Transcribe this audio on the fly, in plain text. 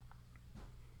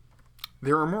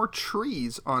there are more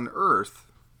trees on Earth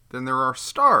than there are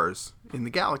stars in the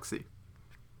galaxy.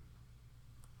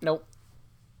 Nope.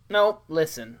 Nope.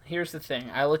 Listen, here's the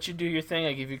thing. I let you do your thing.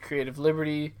 I give you creative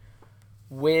liberty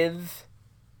with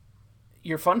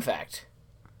your fun fact.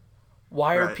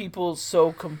 Why are people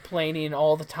so complaining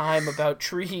all the time about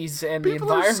trees and the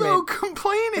environment? People are so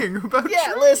complaining about trees.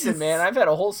 Yeah, listen, man. I've had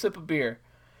a whole sip of beer.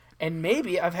 And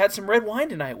maybe I've had some red wine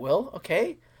tonight, Will.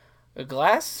 Okay? A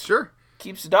glass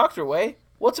keeps the doctor away.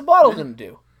 What's a bottle going to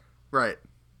do? Right.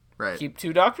 Keep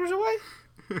 2 doctors away?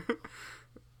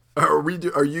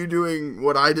 Are you doing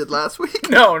what I did last week?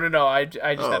 No. I just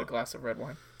had a glass of red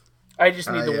wine. I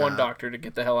just need the one doctor to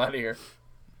get the hell out of here.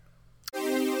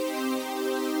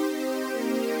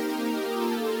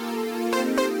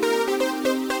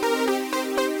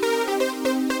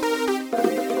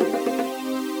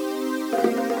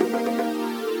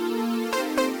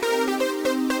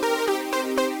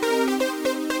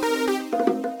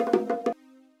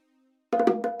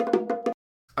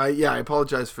 I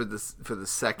apologize for the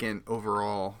second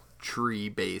overall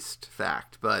tree-based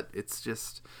fact, but it's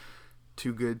just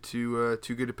too good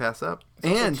to pass up.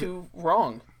 And too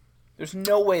wrong. There's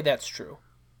no way that's true.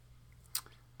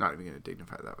 Not even going to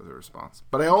dignify that with a response.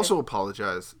 But I also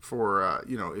apologize for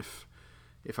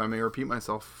if I may repeat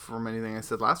myself from anything I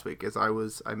said last week, as I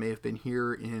may have been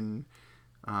here in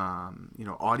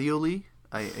audioly.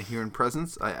 I here in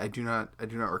presence. I do not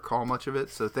recall much of it.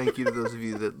 So thank you to those of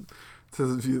you that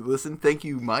listen. Thank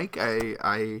you, Mike.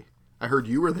 I heard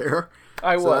you were there.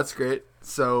 So that's great.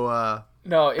 So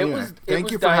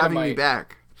thank you for having me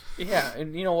back. Yeah,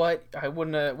 and you know what? I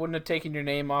wouldn't have taken your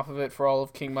name off of it for all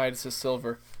of King Midas'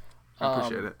 silver. I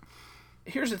appreciate it.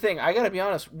 Here's the thing. I got to be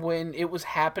honest. When it was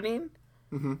happening,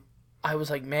 I was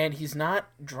like, man, he's not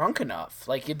drunk enough.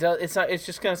 Like it does. It's not. It's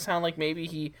just gonna sound like maybe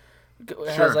he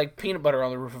has like peanut butter on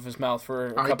the roof of his mouth for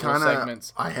a couple of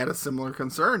segments. I had a similar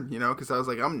concern, because I was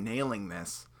like, I'm nailing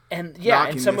this. And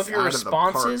and some of your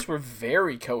responses were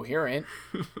very coherent.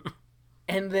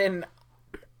 And then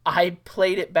I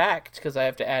played it back because I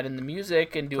have to add in the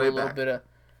music and do a little bit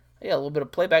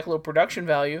of playback, a little production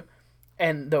value.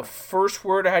 And the first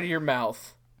word out of your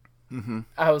mouth,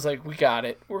 I was like, we got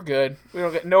it. We're good. We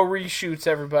don't get no reshoots,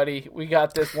 everybody. We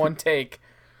got this one take.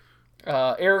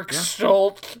 Eric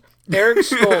Stoltz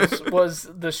was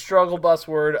the struggle bus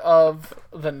word of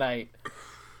the night.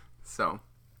 So,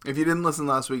 if you didn't listen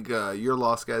last week, you're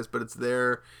lost, guys, but it's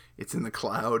there. It's in the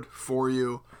cloud for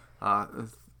you.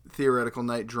 Theoretical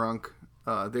Night Drunk,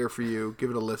 there for you.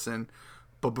 Give it a listen.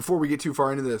 But before we get too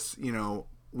far into this,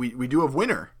 we do have a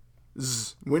winner.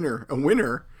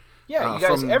 Yeah, you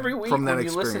guys, every week when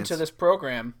you listen to this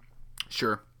program,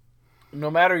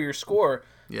 no matter your score,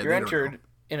 you're entered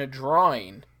in a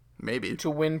drawing. Maybe. To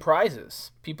win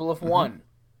prizes. People have won.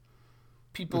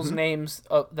 People's names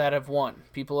that have won.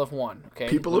 People have won. Okay.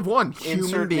 People have won.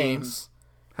 Human beings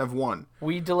have won.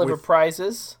 We deliver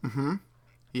prizes.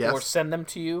 Yes. Or send them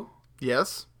to you.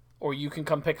 Yes. Or you can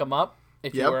come pick them up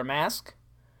if you wear a mask.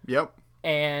 Yep.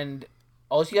 And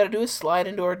all you got to do is slide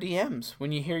into our DMs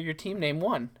when you hear your team name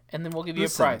won, and then we'll give you a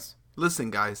prize.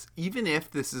 Listen, guys. Even if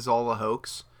this is all a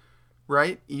hoax,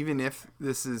 right? Even if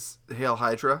this is Hail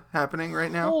Hydra happening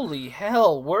right now. Holy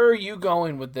hell, where are you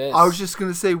going with this? I was just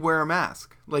going to say wear a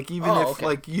mask. Like, even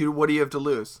what do you have to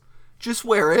lose? Just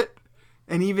wear it.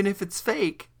 And even if it's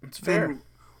fake, it's fair. Then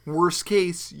worst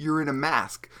case, you're in a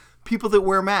mask. People that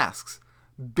wear masks.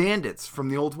 Bandits from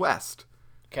the Old West.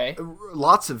 Okay.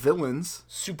 Lots of villains.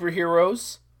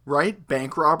 Superheroes. Right?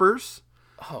 Bank robbers.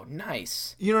 Oh,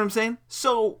 nice. You know what I'm saying?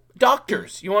 So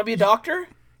doctors. You want to be a doctor?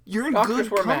 You're in good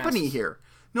company here.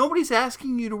 Nobody's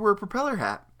asking you to wear a propeller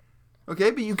hat.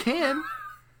 Okay? But you can.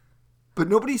 But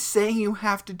nobody's saying you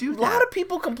have to do that. A lot of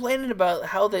people complaining about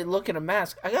how they look in a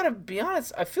mask. I gotta be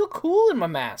honest, I feel cool in my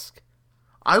mask.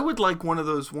 I would like one of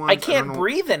those ones. I can't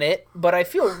breathe in it, but I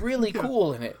feel really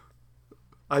cool in it.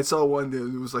 I saw one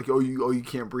that was like, oh, you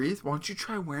can't breathe? Why don't you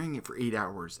try wearing it for 8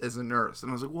 hours as a nurse?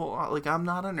 And I was like, well, I'm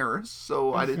not a nurse,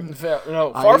 so I didn't.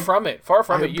 Far from it.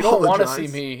 You don't want to see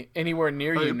me anywhere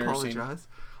near you nursing.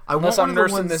 Unless I'm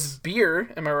nursing this beer,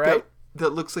 am I right?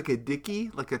 That looks like a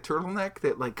dickie, like a turtleneck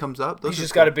that like comes up. He's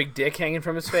just got a big dick hanging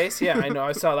from his face. Yeah, I know.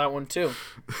 I saw that one too.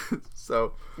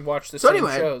 So watch the same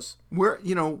shows. Wear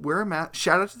a mask.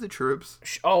 Shout out to the troops.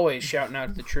 Always shouting out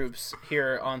to the troops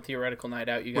here on Theoretical Night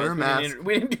Out. You guys, wear a mask.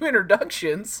 We didn't do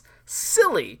introductions.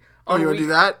 Silly. Oh, you want to do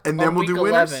that, and then we'll do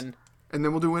winners. And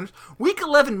then we'll do winners. Week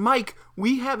 11, Mike.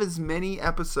 We have as many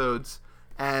episodes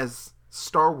as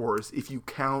Star Wars if you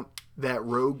count that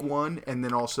Rogue One and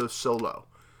then also Solo.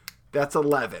 That's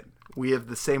 11. We have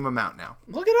the same amount now.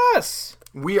 Look at us.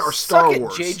 We are Star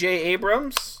Wars. J.J.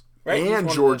 Abrams. right? And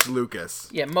George Lucas.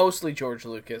 Yeah, mostly George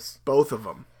Lucas. Both of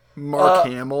them. Mark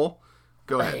Hamill.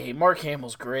 Go ahead. Hey, Mark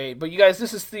Hamill's great. But you guys,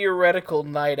 this is Theoretical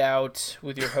Night Out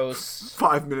with your hosts.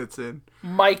 5 minutes in.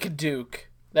 Mike Duke.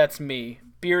 That's me.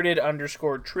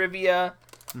 Bearded_trivia.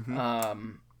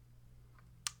 Mm-hmm.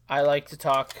 I like to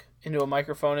talk into a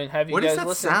microphone and have you guys listen.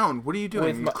 What is that sound? What are you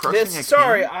doing?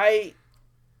 Sorry, I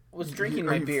was drinking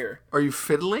my beer. Are you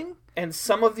fiddling? And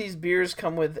some of these beers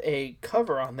come with a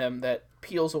cover on them that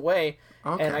peels away.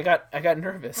 Okay. And I got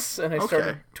nervous and I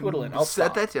started twiddling. I'll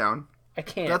set that down. I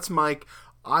can't. That's Mike.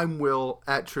 I'm Will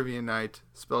at Trivia Night,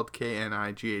 spelled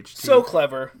Knight. So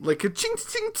clever. Like a ching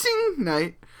ching ching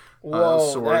night.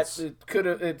 Whoa,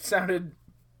 it sounded.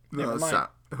 No, it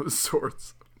was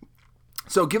swords.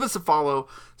 So give us a follow.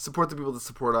 Support the people that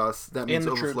support us. That means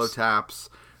Overflow Taps.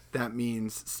 That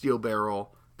means Steel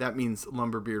Barrel. That means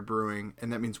Lumberbeard Brewing.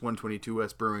 And that means 122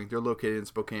 West Brewing. They're located in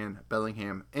Spokane,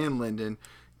 Bellingham, and Linden.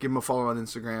 Give them a follow on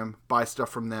Instagram. Buy stuff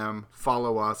from them.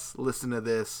 Follow us. Listen to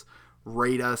this.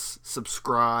 Rate us.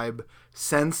 Subscribe.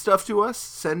 Send stuff to us.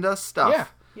 Send us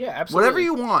stuff. Yeah, absolutely. Whatever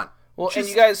you want. Well, and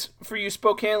you guys, for you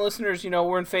Spokane listeners,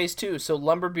 we're in phase 2. So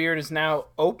Lumberbeard is now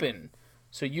open.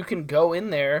 So you can go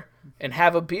in there and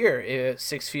have a beer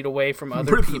 6 feet away from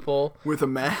other people. With a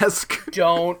mask.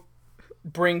 Don't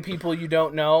bring people you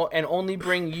don't know, and only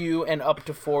bring you and up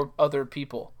to 4 other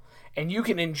people. And you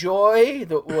can enjoy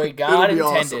the way God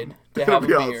intended to have a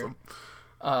beer.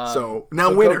 Awesome. So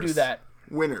now winners. Go do that.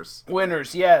 Winners,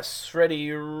 yes.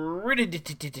 Ready.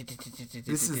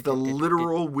 This is the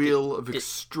literal wheel of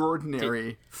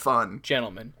extraordinary fun.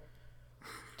 Gentlemen.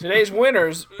 Today's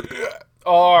winners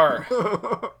are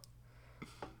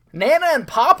Nana and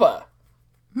Papa.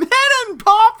 Nana and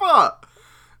Papa!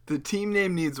 The team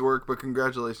name needs work, but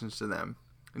congratulations to them.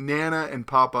 Nana and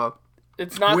Papa.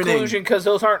 It's not collusion because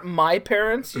those aren't my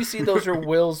parents. You see, those are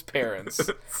Will's parents.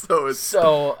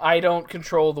 So I don't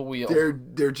control the wheel.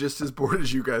 They're just as bored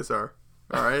as you guys are.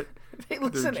 All right? They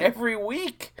listen every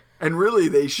week. And really,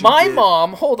 they should. My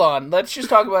mom, hold on. Let's just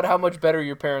talk about how much better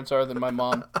your parents are than my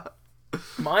mom.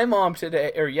 My mom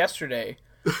yesterday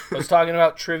was talking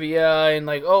about trivia and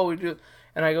we do.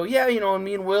 And I go, yeah, and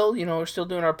me and Will, we're still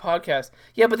doing our podcast.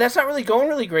 Yeah, but that's not really going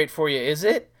really great for you, is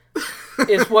it?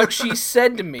 Is what she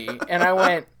said to me. And I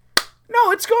went,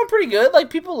 no, it's going pretty good.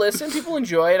 People listen, people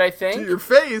enjoy it, I think. To your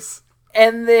face.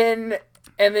 And then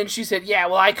she said, yeah,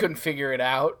 well, I couldn't figure it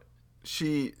out.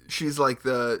 She's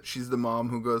the mom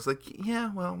who goes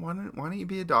yeah, well, why don't you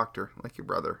be a doctor like your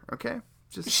brother, okay?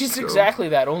 She's exactly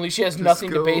that, only she has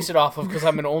nothing to base it off of because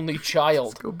I'm an only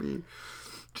child.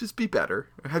 Just be better.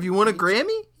 Have you won a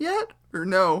Grammy yet? Or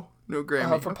no? No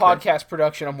Grammy. For podcast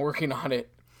production, I'm working on it.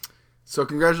 So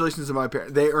congratulations to my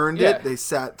parents. They earned it. They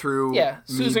sat through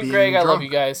Susan, Greg, I love you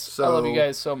guys. So, I love you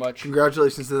guys so much.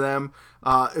 Congratulations to them.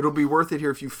 It'll be worth it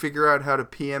here if you figure out how to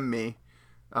PM me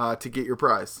to get your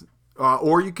prize.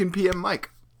 Or you can PM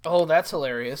Mike. Oh, that's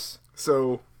hilarious.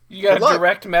 So you got a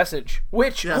direct message.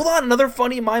 Which, hold on, another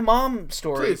funny my mom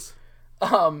story. Please.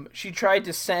 She tried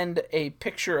to send a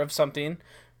picture of something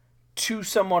to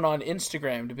someone on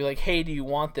Instagram to be like, hey, do you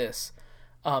want this?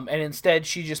 And instead,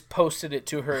 she just posted it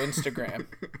to her Instagram.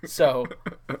 So,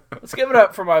 let's give it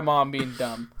up for my mom being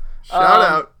dumb. Shout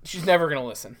out. She's never going to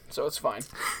listen, so it's fine.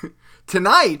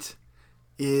 Tonight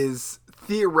is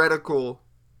theoretical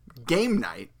game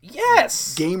night.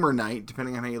 Yes! Gamer night,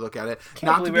 depending on how you look at it.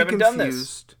 Not to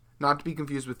be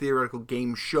confused with theoretical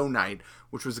game show night,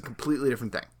 which was a completely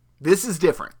different thing. This is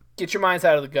different. Get your minds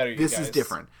out of the gutter, you guys. This is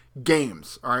different.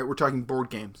 Games, all right? We're talking board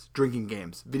games, drinking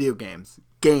games, video games,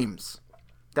 games.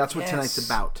 That's what tonight's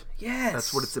about. Yes.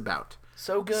 That's what it's about.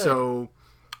 So good. So,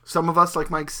 some of us, like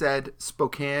Mike said,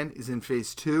 Spokane is in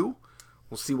phase 2.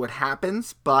 We'll see what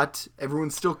happens, but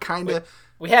everyone's still kind of...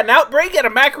 We had an outbreak at a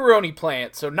macaroni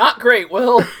plant, so not great,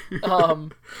 Will.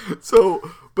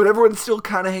 But everyone's still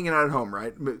kind of hanging out at home,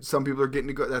 right? Some people are getting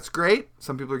to go. That's great.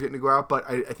 Some people are getting to go out, but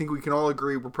I think we can all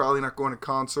agree we're probably not going to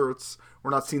concerts.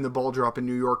 We're not seeing the ball drop in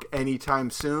New York anytime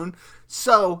soon.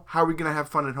 So, how are we going to have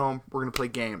fun at home? We're going to play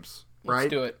games. Right?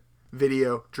 Let's do it.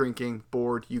 Video, drinking,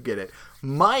 board, you get it.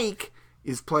 Mike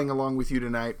is playing along with you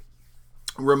tonight.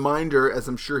 Reminder, as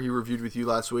I'm sure he reviewed with you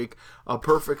last week, a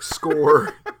perfect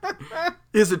score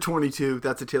is a 22.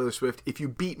 That's a Taylor Swift. If you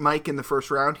beat Mike in the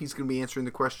first round, he's going to be answering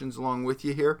the questions along with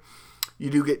you here. You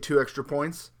do get 2 extra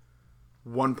points.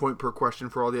 1 point per question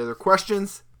for all the other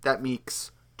questions. That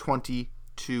makes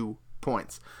 22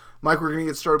 points. Mike, we're going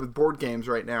to get started with board games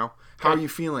right now. How are you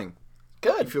feeling?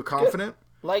 Good. You feel confident?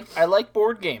 Good. I like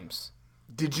board games.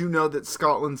 Did you know that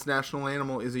Scotland's national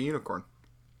animal is a unicorn?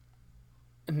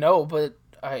 No, but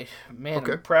I'm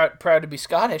proud to be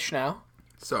Scottish now.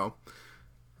 So,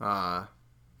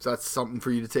 So that's something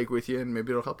for you to take with you, and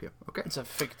maybe it'll help you. Okay. It's a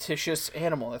fictitious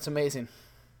animal. That's amazing.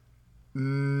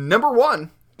 Number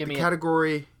 1. The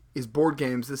category is board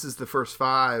games. This is the first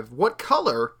 5. What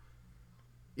color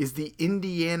is the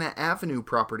Indiana Avenue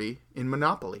property in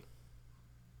Monopoly?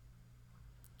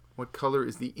 What color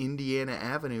is the Indiana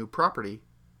Avenue property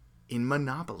in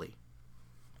Monopoly?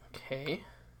 Okay.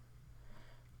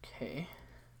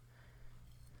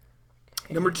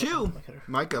 Number 2.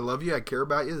 Mike, I love you. I care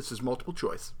about you. This is multiple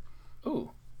choice.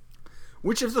 Ooh.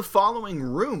 Which of the following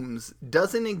rooms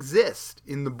doesn't exist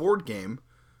in the board game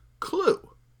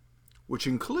Clue, which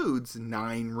includes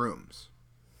 9 rooms?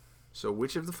 So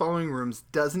which of the following rooms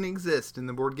doesn't exist in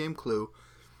the board game Clue,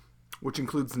 which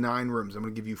includes 9 rooms? I'm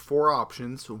going to give you 4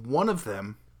 options. One of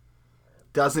them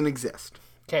doesn't exist.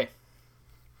 Okay.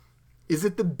 Is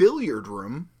it the billiard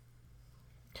room?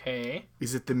 Okay.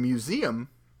 Is it the museum?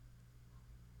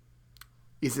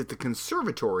 Is it the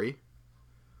conservatory?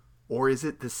 Or is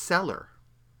it the cellar?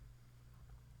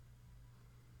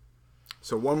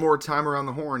 So one more time around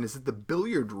the horn. Is it the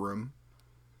billiard room,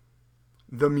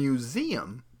 the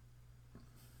museum,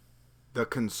 the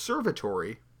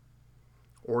conservatory,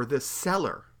 or the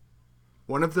cellar?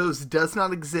 One of those does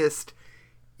not exist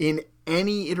in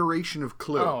any iteration of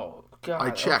Clue. Oh, God. I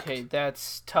checked. Okay,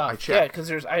 that's tough. I checked. Yeah,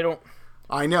 because I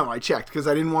know, I checked, because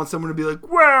I didn't want someone to be like,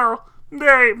 well, they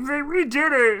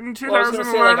redid it in 2011. Well, I was going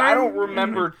to say, I don't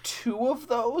remember 2 of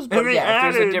those, but yeah,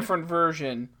 if there's a different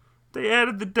version. They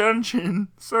added the dungeon.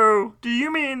 So, do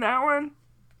you mean that one?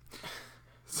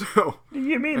 So, do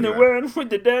you mean the one with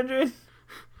the dungeon?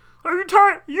 Are you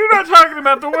You're not talking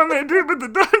about the one they did with the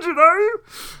dungeon, are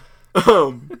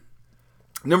you?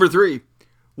 Number 3.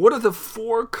 What are the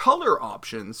 4 color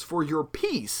options for your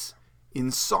piece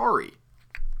in Sorry?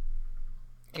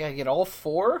 You gotta get all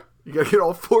 4? You gotta get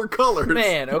all 4 colors.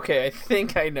 Man, okay, I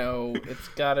think I know. It's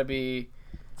gotta be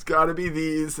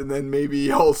these, and then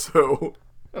maybe also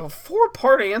a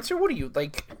 4-part answer? What are you,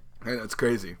 like? I know, it's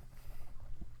crazy.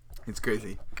 It's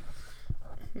crazy.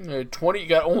 20.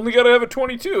 You only gotta have a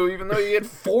 22, even though you had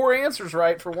 4 answers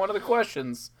right for one of the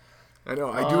questions. I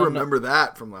know. I do remember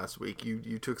that from last week.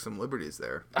 You took some liberties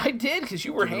there. I did, because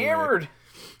you were hammered.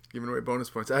 Giving away bonus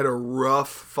points. I had a rough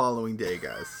following day,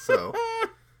 guys. So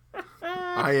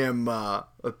I am a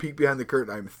peek behind the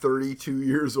curtain. I'm 32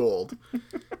 years old,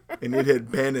 and it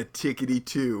had been a tickety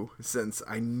 2 since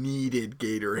I needed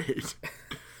Gatorade.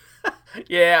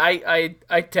 Yeah, I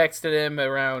texted him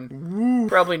around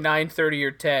probably 9:30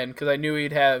 or 10 because I knew you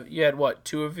had what,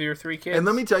 2 of your 3 kids. And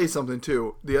let me tell you something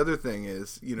too. The other thing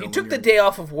is, he took the day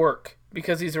off of work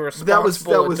because he's a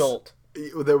responsible adult.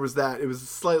 There was that. It was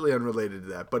slightly unrelated to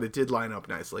that, but it did line up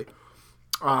nicely.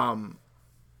 When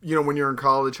you're in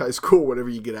college, high school, whatever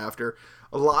you get after,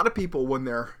 a lot of people, when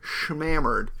they're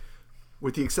schmammered,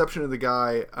 with the exception of the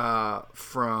guy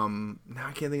from, now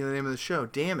I can't think of the name of the show.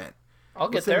 Damn it. I'll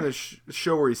get there. The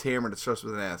show where he's hammered. It starts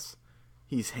with an S.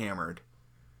 He's hammered.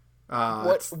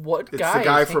 What it's guy? The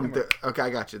guy is from. hammered? Okay, I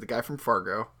got you. The guy from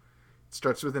Fargo. It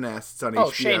starts with an S. It's on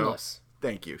HBO. Shameless.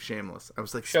 Thank you, Shameless. I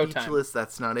was like, Showtime. Speechless.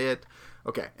 That's not it.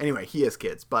 Okay. Anyway, he has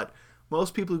kids, but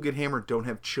most people who get hammered don't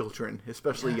have children,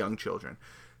 especially young children.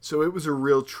 So it was a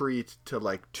real treat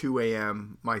to 2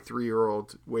 a.m. My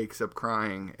 3-year-old wakes up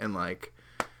crying and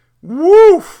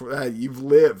woof! You've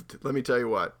lived. Let me tell you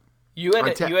what. You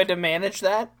had to manage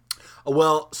that?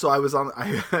 Well, so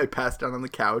I passed out on the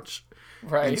couch.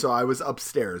 Right. And so I was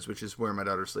upstairs, which is where my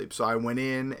daughter sleeps. So I went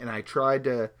in and I tried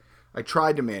to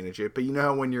manage it, but you know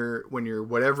how when you're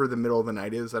whatever the middle of the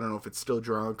night is, I don't know if it's still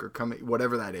drunk or coming,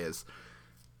 whatever that is,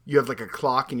 you have a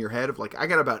clock in your head of I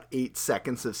got about 8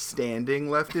 seconds of standing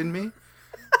left in me.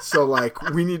 So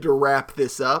we need to wrap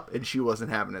this up, and she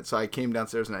wasn't having it. So I came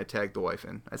downstairs and I tagged the wife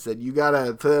in. I said, "You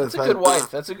gotta." That's a good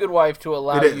wife. That's a good wife to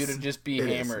allow you to just be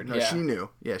hammered. No, yeah, she knew.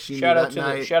 Yeah, she shout knew out that to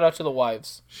night. Shout out to the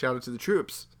wives. Shout out to the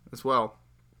troops as well.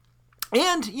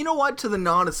 And you know what? To the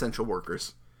non-essential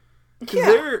workers. Yeah.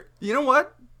 They're, you know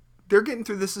what? They're getting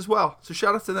through this as well. So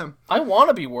shout out to them. I want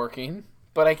to be working,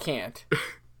 but I can't.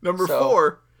 Number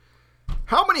 4.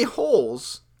 How many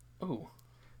holes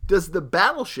does the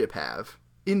battleship have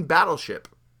in Battleship?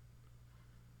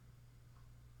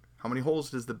 How many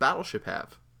holes does the battleship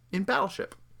have in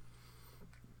Battleship?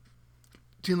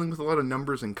 Dealing with a lot of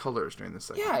numbers and colors during this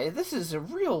segment. Yeah, this is a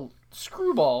real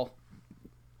screwball.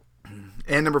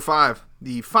 And number 5,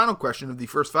 the final question of the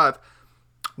first 5.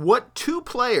 What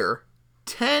 2-player,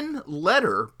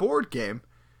 10-letter board game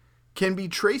can be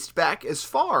traced back as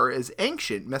far as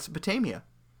ancient Mesopotamia?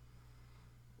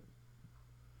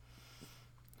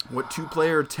 What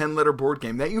 2-player, 10-letter board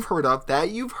game that you've heard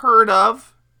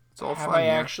of? It's all fun. Have I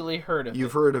actually heard of it?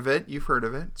 You've heard of it. You've heard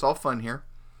of it. It's all fun here.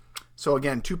 So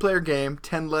again, 2-player game,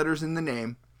 10 letters in the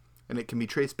name, and it can be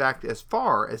traced back as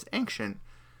far as ancient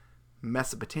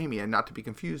Mesopotamia, not to be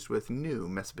confused with New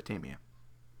Mesopotamia.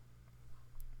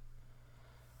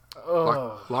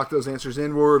 Lock those answers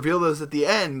in. We'll reveal those at the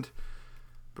end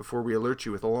before we alert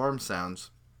you with alarm sounds.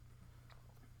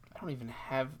 I don't even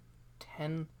have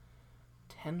 10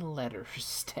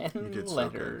 letters. 10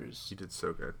 letters. You did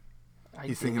so good.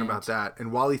 He's thinking about that.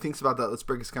 And while he thinks about that, let's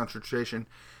break his concentration,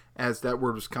 as that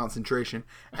word was concentration,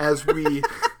 as we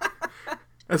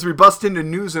as we bust into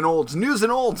news and olds. News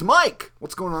and olds. Mike,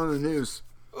 what's going on in the news?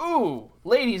 Ooh,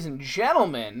 ladies and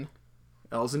gentlemen.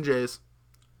 L's and J's.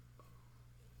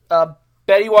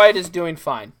 Betty White is doing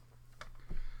fine.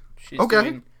 She's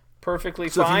doing perfectly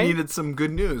fine. So if you needed some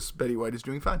good news, Betty White is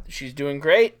doing fine. She's doing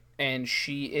great, and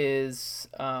she is,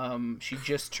 she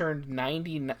just turned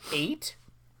 98.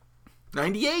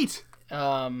 98?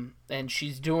 And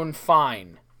she's doing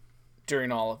fine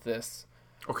during all of this.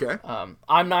 Okay.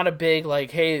 I'm not a big,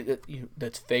 like, hey,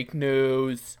 that's fake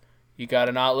news. You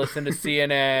gotta not listen to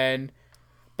CNN.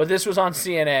 But this was on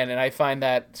CNN, and I find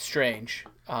that strange.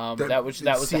 That was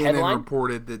CNN the headline.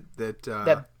 Reported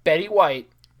that Betty White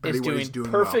is doing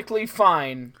perfectly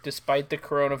fine despite the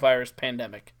coronavirus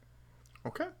pandemic.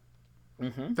 Okay.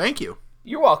 Mm-hmm. Thank you.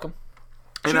 You're welcome.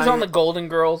 She was on the Golden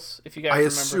Girls, if you guys remember. I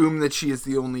assume that she is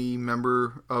the only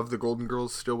member of the Golden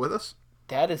Girls still with us.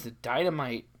 That is a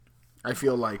dynamite. I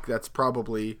feel like that's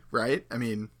probably right. I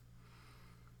mean,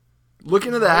 look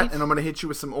into that, and I'm going to hit you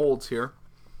with some olds here.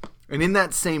 And in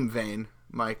that same vein,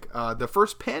 Mike, the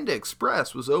first Panda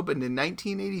Express was opened in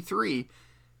 1983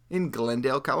 in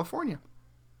Glendale, California.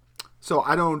 So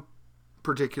I don't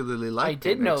particularly like I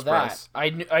did Panda know Express, that.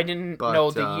 I didn't know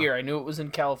the year. I knew it was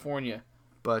in California.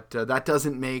 But that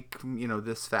doesn't make,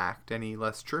 this fact any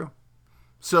less true.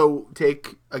 So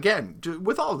take, again,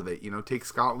 with all of it, take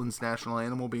Scotland's national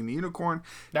animal being the unicorn.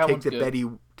 Take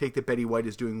that Betty White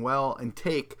is doing well, and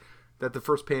take that the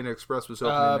first Panda Express was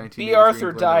opened in 1983. B.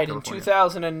 Arthur died in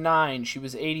 2009. She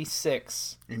was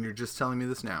 86. And you're just telling me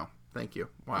this now. Thank you.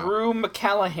 Wow. Rue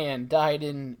McCallaghan died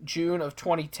in June of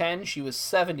 2010. She was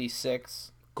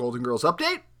 76. Golden Girls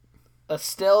update?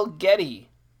 Estelle Getty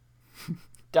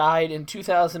died in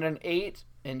 2008,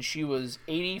 and she was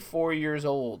 84 years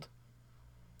old.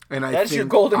 And that's your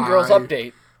Golden Girls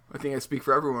update. I think I speak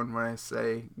for everyone when I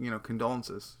say,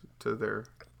 condolences to their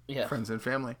friends and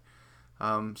family.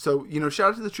 So,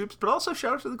 shout out to the troops, but also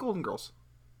shout out to the Golden Girls.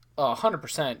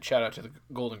 100% shout out to the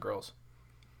Golden Girls.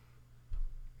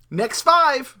 Next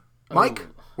 5. Mike,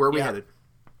 where are we headed?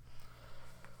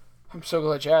 I'm so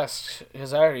glad you asked,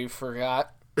 because I already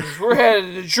forgot. We're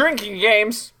headed to drinking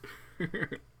games.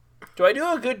 Do I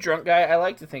do a good drunk guy? I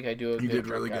like to think I do a good drunk guy. You did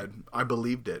really good. I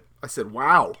believed it. I said,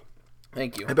 wow.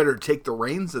 Thank you. I better take the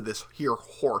reins of this here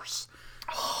horse.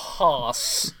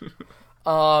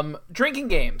 Drinking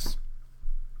games.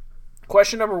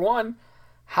 Question number 1.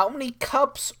 How many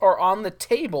cups are on the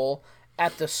table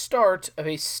at the start of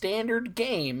a standard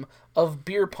game of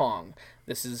beer pong?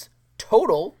 This is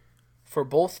total for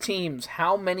both teams.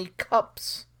 How many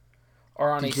cups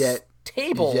are on a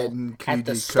table at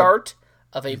the start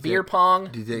of a beer pong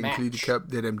match? Did that include the cup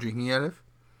that I'm drinking out of?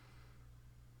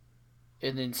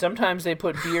 And then sometimes they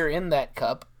put beer in that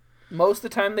cup. Most of the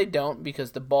time they don't,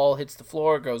 because the ball hits the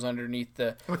floor, goes underneath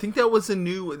the... I think that's a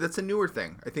newer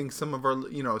thing. I think some of our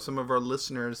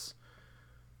listeners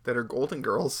that are Golden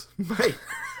Girls might,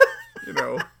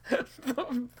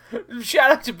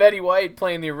 Shout out to Betty White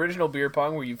playing the original beer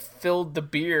pong where you filled the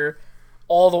beer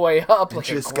all the way up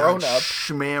like a grown-up.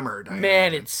 Schmammered.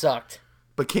 Man, it sucked.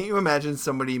 But can't you imagine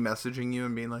somebody messaging you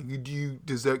and being like,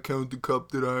 does that count the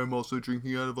cup that I am also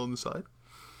drinking out of on the side?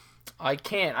 I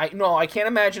can't. I can't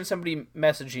imagine somebody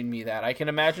messaging me that. I can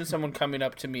imagine someone coming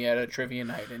up to me at a trivia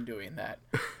night and doing that.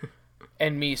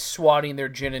 And me swatting their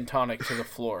gin and tonic to the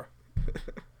floor.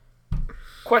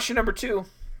 Question number 2.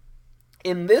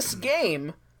 In this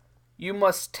game, you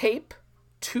must tape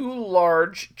 2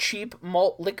 large, cheap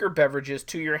malt liquor beverages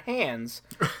to your hands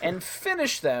and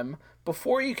finish them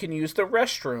before you can use the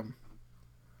restroom.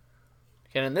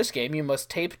 And in this game, you must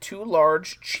tape 2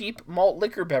 large, cheap malt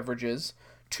liquor beverages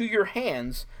to your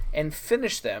hands and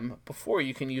finish them before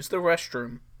you can use the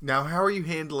restroom. Now, how are you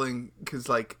handling... Because,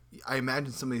 I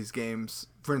imagine some of these games...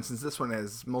 For instance, this one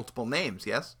has multiple names,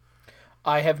 yes?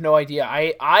 I have no idea.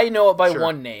 I know it by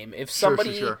one name. If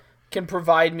somebody can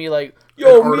provide me,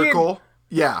 yo, an article?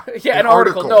 Yeah, an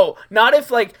article. No, not if,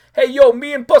 hey, yo,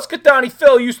 me and Puscatani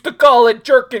Phil used to call it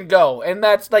Jerk and Go. And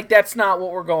that's not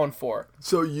what we're going for.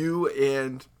 So you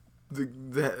and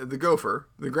the gopher,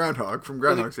 the groundhog from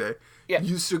Groundhog's Day,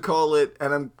 used to call it,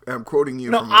 and I'm quoting you.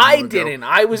 No, from I didn't.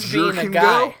 I was being a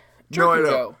guy. No, I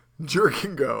know. Jerk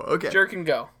and go. Okay. Jerk and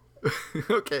go.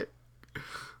 Okay.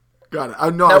 Got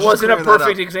it. No, that wasn't a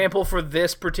perfect example for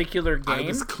this particular game. I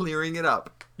was clearing it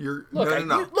up. You know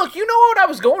what I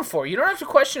was going for. You don't have to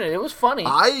question it. It was funny.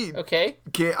 Okay.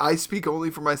 I speak only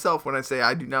for myself when I say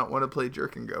I do not want to play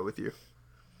Jerk and Go with you.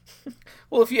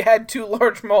 Well, if you had 2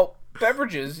 large malt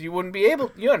beverages, you wouldn't be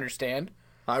able. You understand?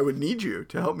 I would need you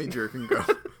to help me Jerk and Go.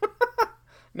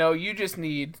 No, you just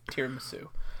need tiramisu.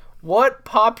 What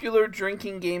popular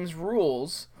drinking games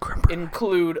rules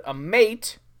include a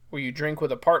mate, where you drink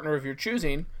with a partner of your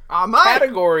choosing,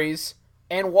 categories,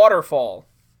 and waterfall?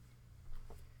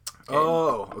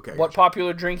 Okay. What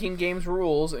popular drinking games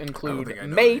rules include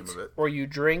mate, where you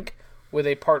drink with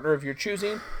a partner of your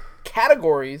choosing,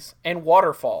 categories, and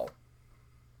waterfall?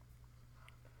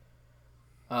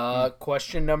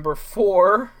 Question number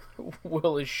 4.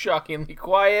 Will is shockingly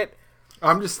quiet.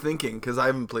 I'm just thinking because I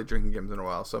haven't played drinking games in a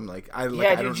while, so I'm like,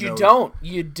 you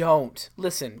don't.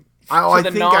 Listen, to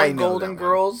the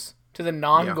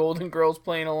non-Golden Girls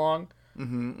playing along,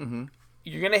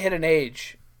 you're gonna hit an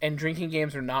age, and drinking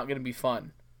games are not gonna be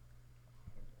fun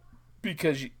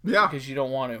because you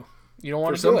don't want to. You don't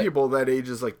want to do it. For some people, that age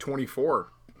is like 24.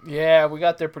 Yeah, we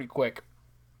got there pretty quick.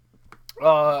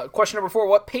 Question number 4: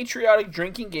 What patriotic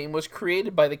drinking game was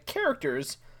created by the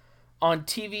characters on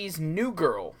TV's New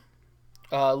Girl?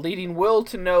 Leading Will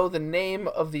to know the name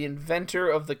of the inventor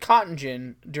of the cotton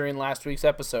gin during last week's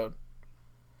episode.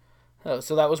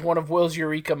 So that was one of Will's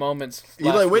eureka moments.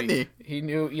 Eli Whitney. He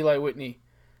knew Eli Whitney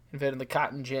invented the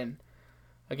cotton gin.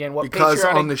 Again, because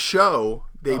on the show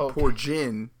they pour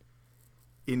gin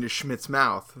into Schmidt's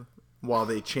mouth while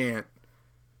they chant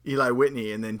Eli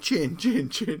Whitney and then chin, chin,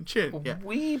 chin, chin. Yeah.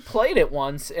 We played it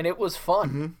once and it was fun.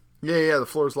 Mm-hmm. Yeah, the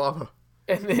floor's lava.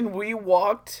 And then we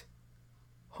walked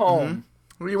home. Mm-hmm.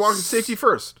 We walked to safety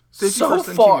first. Safety so first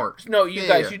and far. Teamwork. No, you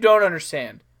guys, you don't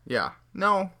understand. Yeah.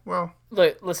 No, well.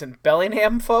 Listen,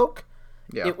 Bellingham folk,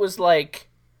 it was like,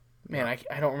 man,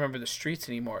 I don't remember the streets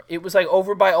anymore. It was like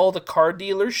over by all the car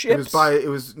dealerships. It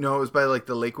was by like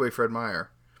the Lakeway Fred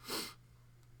Meyer.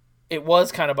 It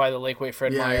was kind of by the Lakeway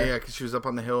Fred Meyer. Yeah, because she was up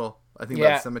on the hill, I think,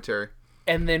 by the cemetery.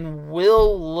 And then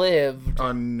Will lived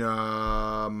on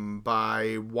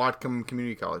by Whatcom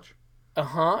Community College.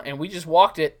 And we just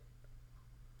walked it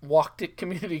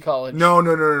Community College.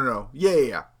 No.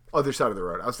 Yeah. Other side of the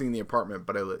road. I was thinking the apartment,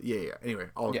 but Anyway,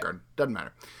 Olive Garden. Doesn't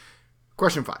matter.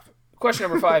 Question 5. Question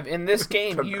number 5. In this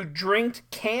game, you drink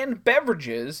canned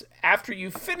beverages after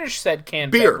you finish said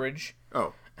canned beverage.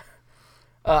 Oh.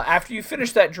 After you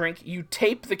finish that drink, you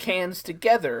tape the cans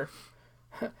together.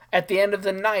 At the end of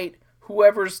the night,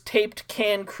 whoever's taped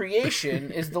can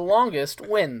creation is the longest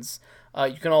wins.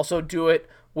 You can also do it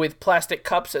with plastic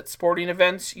cups at sporting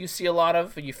events you see a lot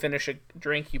of. You finish a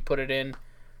drink, you put it in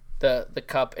the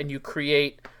cup, and you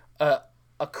create a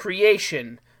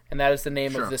creation, and that is the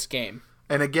name of this game.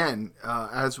 And again,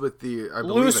 as with the...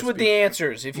 Loose with the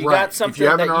answers. If you got something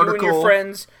that you and your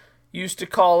friends used to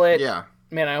call it... Yeah.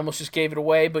 Man, I almost just gave it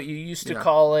away, but you used to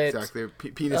call it... Exactly.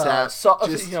 Penis hat. Just off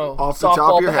the softball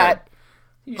top of your bat. Head.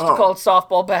 You used to call it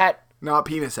softball bat. Not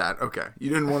penis hat. Okay. You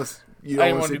didn't want to... I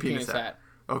didn't want to say penis hat.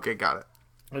 Okay, got it.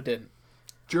 I didn't.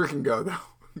 Jerk and Go,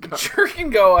 though. Jerk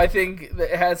and Go, I think,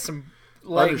 it has some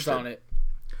legs on it.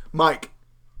 Mike.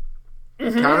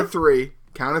 Count of three.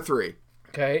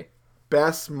 Okay.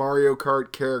 Best Mario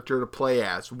Kart character to play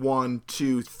as. 1,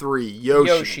 2, 3.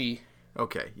 Yoshi.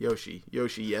 Okay, Yoshi,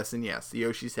 yes and yes. The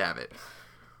Yoshis have it.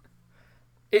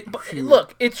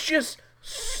 Look, it's just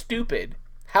stupid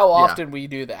how often we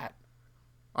do that.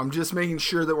 I'm just making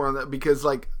sure that we're on that because,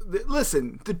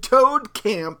 listen, the Toad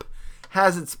camp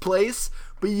has its place,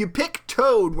 but you pick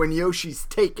Toad when Yoshi's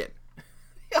taken.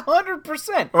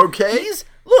 100%. Okay?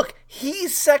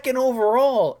 He's second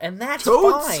overall, and that's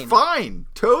fine.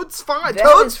 Toad's fine.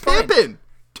 Toad's Pippin.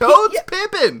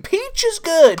 Pippin. Peach is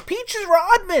good. Peach is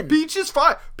Rodman. Peach is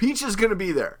fine. Peach is going to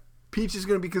be there. Peach is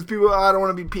going to be because people, I don't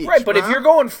want to be Peach. Right, but if you're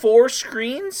going 4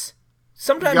 screens...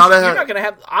 Sometimes you're not going to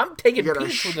have... I'm taking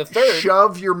Peach for the third.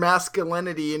 Shove your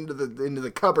masculinity into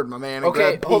the cupboard, my man.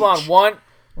 Okay, hold on. One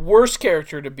worst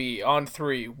character to be on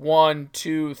 3. 1,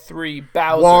 2, 3,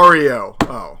 Bowser. Wario.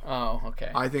 Oh,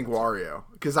 okay. I think Wario.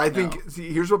 Because I think...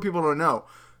 See, here's what people don't know.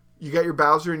 You got your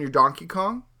Bowser and your Donkey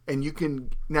Kong, and you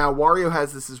can... Now, Wario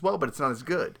has this as well, but it's not as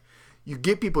good. You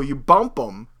get people, you bump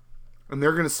them, and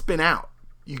they're going to spin out.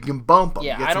 You can bump them.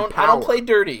 Yeah, I don't play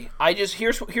dirty. I just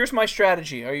here's my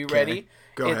strategy. Are you ready?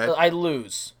 Go ahead. I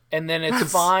lose. And then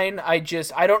it's fine. I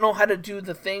don't know how to do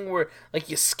the thing where like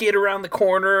you skid around the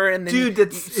corner and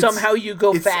then somehow you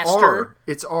go faster.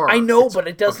 It's R. I know, but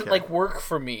it doesn't like work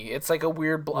for me. It's like a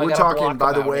weird. We're talking,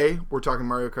 by the way, we're talking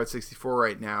Mario Kart 64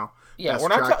 right now. Yeah, we're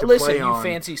not. Listen, you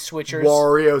fancy switchers.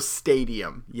 Wario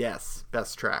Stadium. Yes,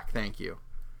 best track. Thank you.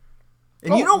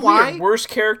 And you know why? Worst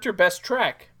character, best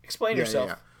track. Explain yourself.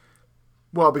 Yeah.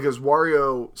 Well, because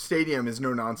Wario Stadium is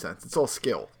no nonsense. It's all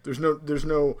skill. There's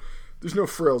no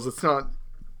frills. It's not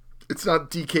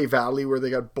DK Valley where they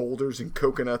got boulders and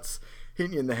coconuts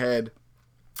hitting you in the head.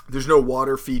 There's no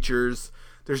water features.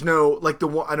 There's no, like, the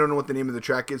one, I don't know what the name of the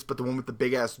track is, but the one with the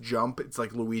big ass jump, it's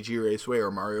like Luigi Raceway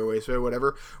or Mario Raceway,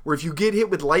 whatever, where if you get hit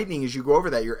with lightning as you go over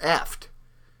that, you're effed.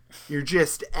 You're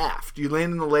just effed. You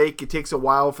land in the lake, it takes a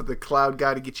while for the cloud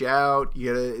guy to get you out.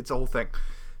 It's a whole thing.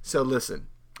 So listen.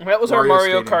 That was our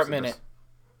Mario Kart minute.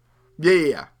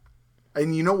 Yeah.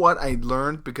 And you know what I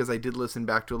learned, because I did listen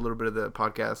back to a little bit of the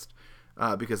podcast,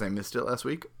 because I missed it last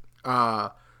week,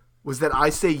 was that I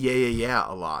say yeah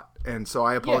a lot. And so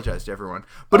I apologize to everyone.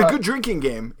 But a good drinking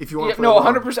game, if you want to play. No,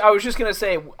 100%. I was just going to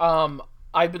say,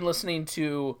 I've been listening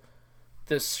to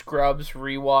the Scrubs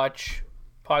rewatch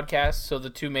podcast. So the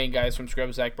two main guys from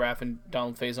Scrubs, Zach Braff and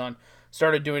Donald Faison,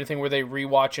 started doing a thing where they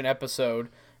rewatch an episode.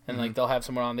 And like they'll have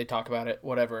someone on, they talk about it,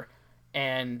 whatever.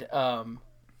 And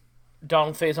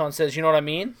Donald Faison says, you know what I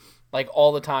mean? Like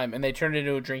all the time. And they turned it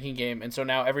into a drinking game. And so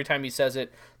now every time he says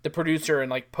it, the producer in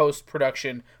like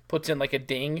post-production puts in like a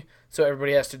ding so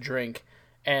everybody has to drink.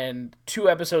 And 2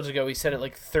 episodes ago, he said it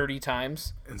like 30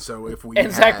 times. And so if we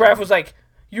Zach Braff was like,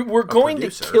 we're going to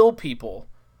kill people.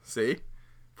 See?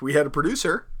 If we had a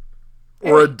producer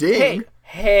or a ding.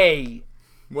 Hey.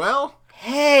 Well.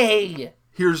 Hey.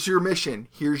 Here's your mission.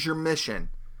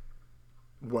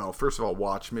 Well, first of all,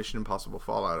 watch Mission Impossible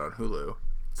Fallout on Hulu.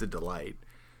 It's a delight.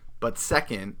 But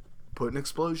second, put an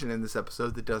explosion in this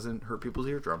episode that doesn't hurt people's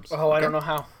eardrums. Oh, okay? I don't know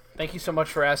how. Thank you so much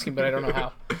for asking, but I don't know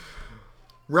how.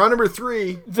 Round number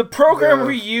 3. The program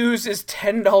we use is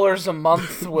 $10 a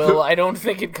month, Will. I don't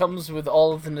think it comes with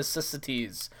all of the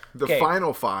necessities. The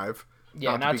final 5.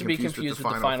 Yeah, not to be confused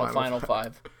with the final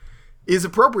 5. Is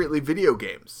appropriately video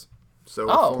games. So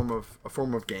a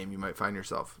form of game you might find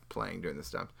yourself playing during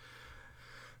this time.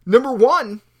 Number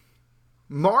 1,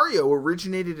 Mario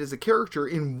originated as a character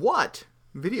in what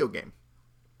video game?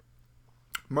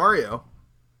 Mario,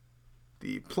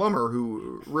 the plumber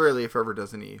who rarely, if ever,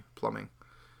 does any plumbing,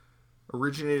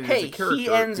 originated as a character. He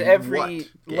ends every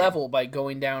level by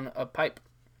going down a pipe.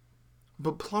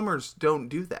 But plumbers don't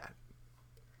do that.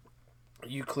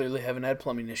 You clearly haven't had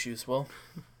plumbing issues, Will.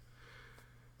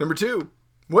 Number 2,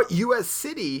 what U.S.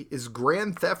 city is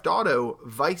Grand Theft Auto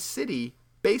Vice City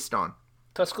based on?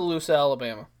 Tuscaloosa,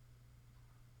 Alabama.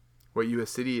 What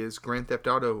U.S. city is Grand Theft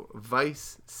Auto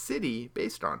Vice City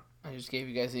based on? I just gave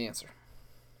you guys the answer.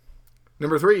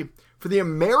 Number 3, for the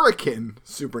American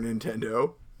Super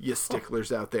Nintendo, you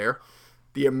sticklers out there,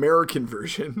 the American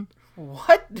version.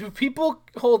 What? Do people...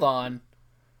 Hold on.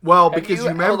 Well, because you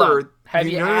remember... Have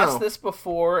you asked this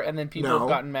before and then people have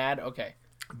gotten mad? Okay.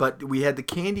 But we had the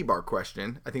candy bar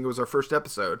question. I think it was our first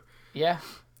episode. Yeah.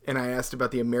 And I asked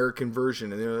about the American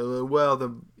version. And they were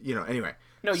like, anyway.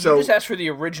 No, you just asked for the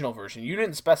original version. You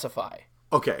didn't specify.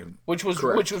 Okay. Which was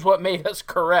what made us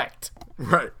correct.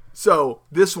 Right. So,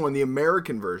 this one, the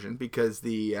American version, because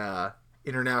the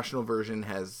international version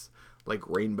has, like,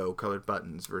 rainbow-colored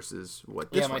buttons versus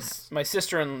what this one has. My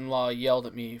sister-in-law yelled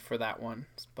at me for that one.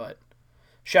 But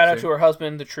shout out to her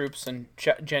husband, the troops, and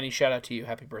Jenny, shout out to you.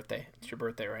 Happy birthday. It's your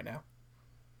birthday right now.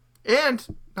 And,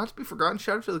 not to be forgotten,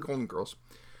 shout out to the Golden Girls.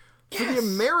 For the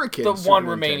American the Super one Nintendo,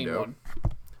 remaining one.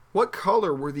 What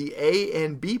color were the A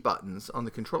and B buttons on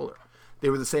the controller? They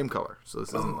were the same color, so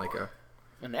this isn't like a...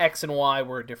 An X and Y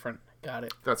were different. Got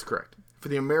it. That's correct. For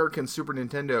the American Super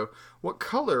Nintendo, what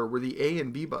color were the A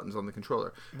and B buttons on the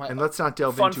controller? And let's not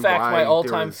delve into why... Fun fact, my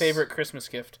all-time favorite Christmas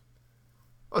gift.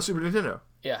 Oh, Super Nintendo.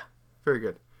 Yeah. Very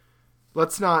good.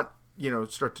 Let's not,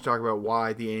 start to talk about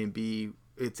why the A and B...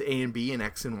 It's A and B and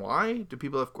X and Y? Do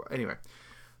people have... Anyway.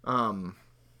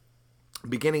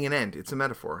 Beginning and end. It's a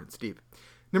metaphor. It's deep.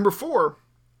 Number 4,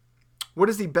 what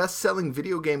is the best-selling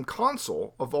video game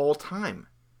console of all time?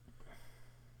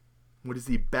 What is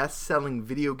the best-selling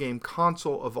video game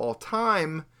console of all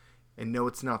time? And no,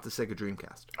 it's not the Sega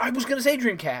Dreamcast. I was going to say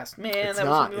Dreamcast. Man, it's that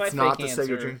was going to be my fake answer. It's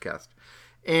not the Sega Dreamcast.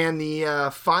 And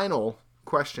the final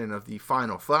question of the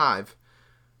final 5,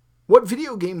 what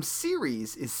video game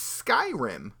series is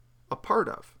Skyrim a part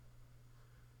of?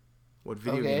 What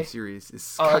video game series is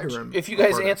Skyrim? If you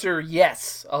guys answer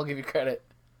yes, I'll give you credit.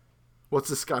 What's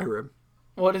a Skyrim?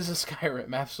 What is a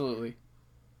Skyrim? Absolutely.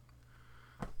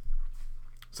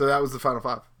 So that was the final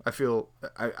 5. I feel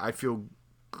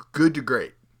good to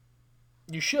great.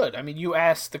 You should. I mean, you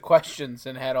asked the questions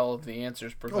and had all of the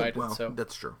answers provided. Oh, well, so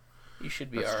that's true. You should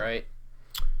be all right.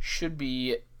 Should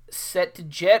be set to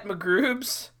jet,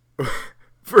 McGroobs.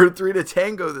 For 3 to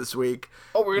Tango this week.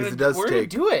 Oh, we're gonna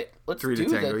do it. Let's do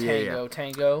Tango. the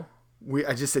Tango.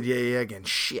 I just said yeah again.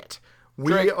 Shit.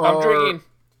 I'm drinking.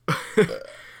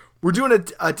 We're doing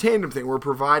a tandem thing. We're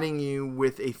providing you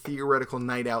with a theoretical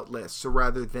night out list. So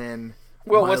rather than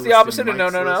what's the opposite of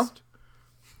no?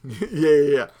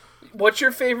 Yeah. What's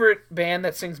your favorite band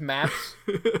that sings Maps?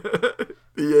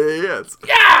 Yes.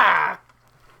 Yeah.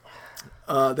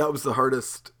 That was the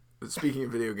hardest. Speaking of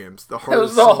video games, that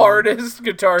was the hardest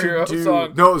Guitar Hero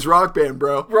song. No, it was Rock Band,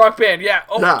 bro. Rock Band, yeah.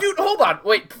 Oh, yeah. Dude, hold on.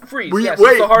 Wait, freeze. It's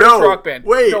the hardest Rock Band.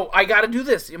 Wait. No, I gotta do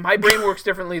this. My brain works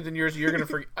differently than yours. You're gonna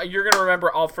forget. You're gonna remember.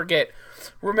 I'll forget.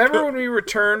 Remember when we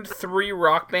returned 3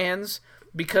 Rock Bands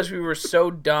because we were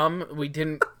so dumb we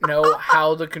didn't know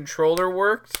how the controller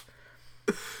worked?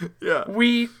 Yeah.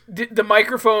 We did the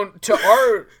microphone to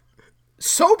our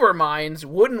sober minds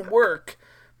wouldn't work.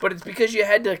 But it's because you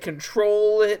had to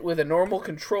control it with a normal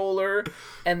controller,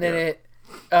 and then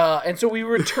and so we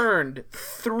returned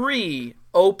 3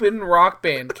 open Rock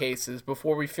Band cases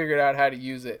before we figured out how to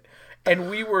use it. And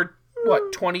we were,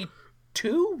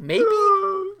 22, maybe?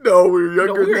 No, we were younger.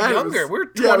 No, we were younger. We were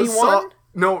 21?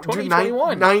 No,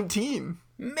 21. 19.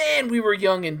 Man, we were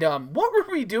young and dumb. What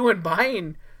were we doing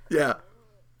buying that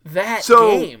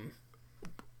game?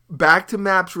 Back to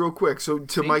Maps real quick. So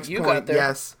to Mike's point,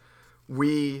 yes.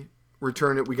 We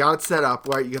returned it. We got it set up,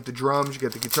 right? You got the drums, you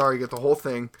got the guitar, you got the whole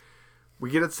thing. We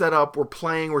get it set up. We're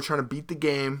playing. We're trying to beat the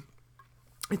game.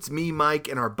 It's me, Mike,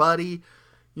 and our buddy.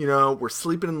 You know, we're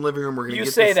sleeping in the living room. We're gonna. You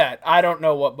say that. I don't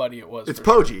know what buddy it was. It's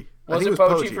Poggi. Sure. Was it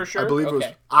Poggi for sure? I believe it was.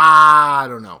 I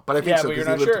don't know, but I think so. But you're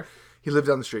not sure. He lived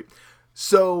down the street.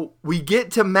 So we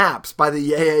get to Maps by the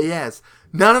Yes.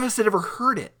 None of us had ever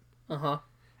heard it.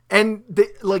 And they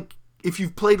if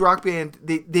you've played Rock Band,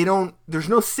 they don't, there's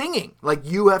no singing. Like,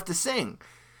 you have to sing.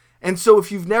 And so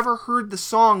if you've never heard the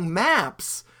song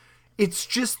Maps, it's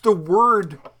just the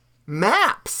word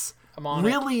maps. I'm on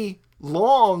really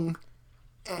long.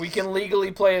 We can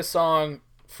legally play a song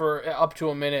for up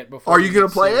to a minute before. Are you going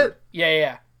to play it?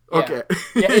 Yeah. Okay.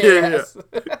 Yeah.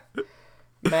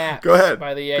 Maps. Go ahead.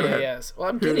 By the Yes. Well,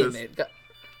 I'm getting it.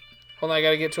 Hold on, I got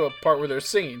to get to a part where they're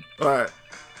singing. All right.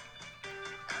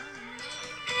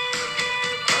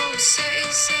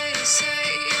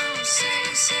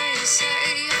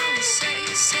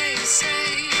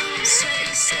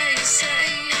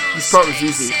 This part was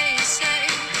easy.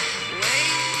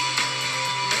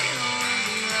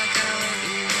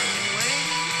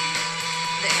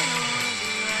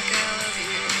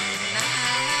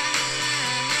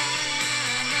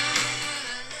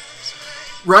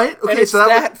 Right? Okay, and it's so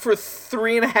that for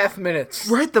 3.5 minutes.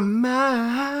 Right, the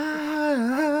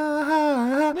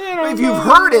if you've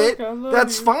heard it,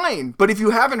 that's fine. But if you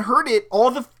haven't heard it, all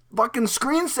the fucking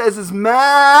screen says is levels.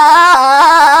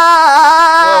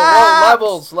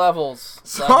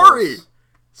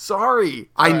 Sorry.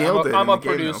 I nailed it. I'm a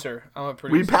producer.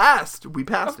 We passed.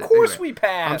 Of course we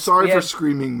passed. I'm sorry for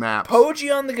screaming Maps.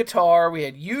 Poggi on the guitar. We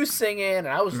had you singing, and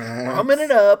I was rumming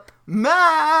it up.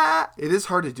 It is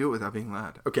hard to do it without being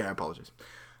loud. Okay, I apologize.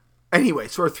 Anyway,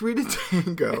 so our 3 to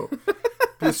Tango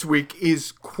this week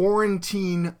is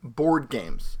quarantine board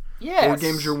games. Yes. Board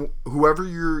games, whoever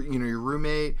your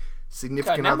roommate,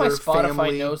 significant other, my Spotify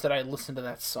family knows that I listened to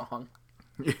that song.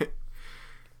 Yeah.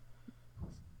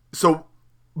 So,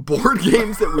 board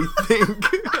games that we think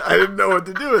I didn't know what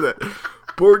to do with it.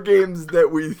 Board games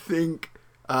that we think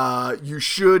you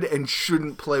should and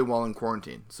shouldn't play while in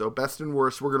quarantine. So, best and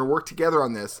worst, we're going to work together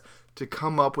on this to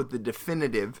come up with the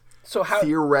definitive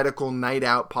theoretical night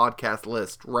out podcast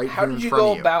list here in front of you.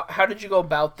 How did you go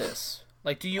about this?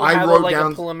 Like, do you have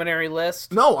a preliminary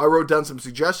list? No, I wrote down some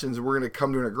suggestions, and we're going to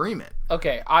come to an agreement.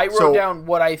 Okay, I wrote down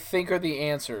what I think are the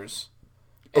answers.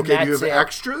 Okay, do you have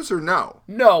extras or no?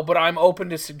 No, but I'm open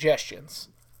to suggestions.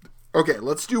 Okay,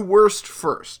 let's do worst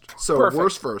first. So, Perfect.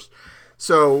 Worst first.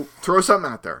 So, throw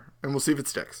something out there, and we'll see if it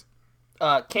sticks.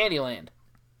 Candyland.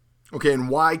 Okay, and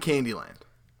why Candyland?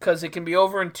 Because it can be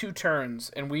over in 2 turns,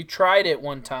 and we tried it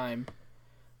one time.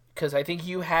 Because I think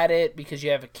you had it because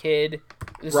you have a kid.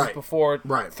 This is before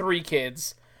 3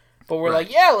 kids. But we're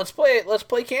like, yeah, let's play it. Let's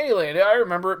play Candyland. I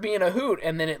remember it being a hoot,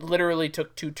 and then it literally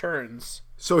took 2 turns.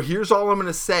 So here's all I'm going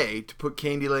to say to put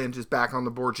Candyland just back on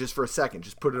the board just for a second.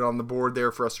 Just put it on the board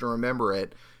there for us to remember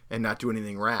it and not do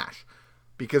anything rash.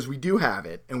 Because we do have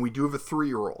it, and we do have a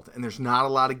 3-year-old, and there's not a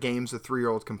lot of games a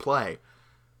 3-year-old can play.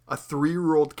 a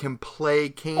 3-year-old can play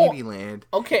Candyland.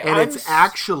 Okay, and it's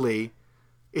actually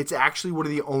one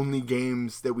of the only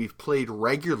games that we've played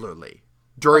regularly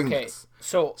during this.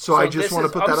 So I just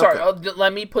want to put that up there.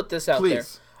 Let me put this out there.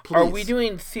 Please. Are we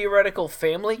doing theoretical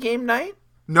family game night?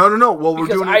 No. Well, we're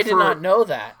doing it I did not know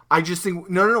that. I just think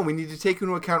no. We need to take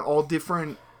into account all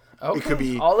different. Okay, it could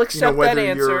be. I'll accept that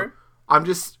answer.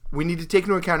 We need to take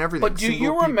into account everything. But do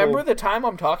you remember the time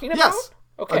I'm talking about? Yes.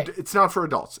 Okay. It's not for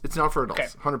adults. Okay.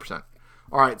 100%.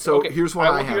 All right. So here's what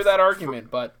I will hear that argument,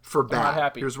 but for bad. I'm not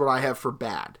happy. Here's what I have for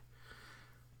bad.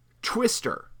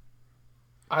 Twister.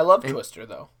 I love Twister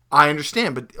though. I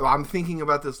understand, but I'm thinking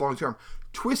about this long term.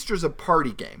 Twister's a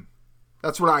party game.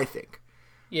 That's what I think.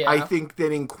 Yeah. I think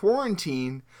that in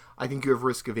quarantine, I think you have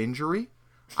risk of injury.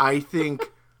 I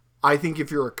think if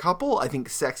you're a couple, I think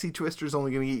sexy Twister's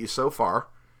only going to get you so far.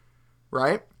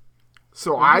 Right?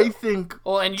 So I think...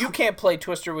 Well, and you can't play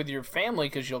Twister with your family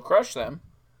because you'll crush them.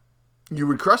 You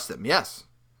would crush them, yes.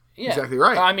 Yeah. Exactly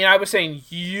right. I mean, I was saying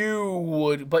you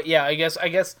would, but yeah, I guess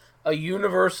a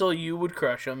universal you would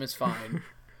crush them is fine.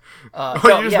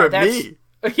 You just meant me.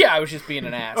 Yeah, I was just being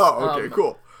an ass. Oh, okay,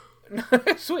 cool.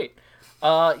 Sweet.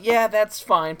 Yeah, that's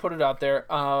fine. Put it out there.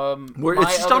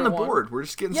 It's just on the board. We're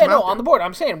just getting some out on the board.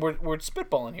 I'm saying we're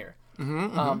spitballing here.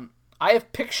 Mm-hmm. I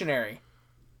have Pictionary.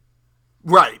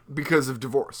 Right, because of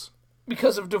divorce.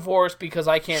 Because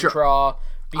I can't draw.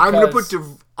 I'm gonna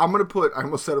put. I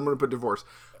almost said I'm gonna put divorce.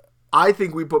 I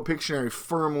think we put Pictionary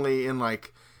firmly in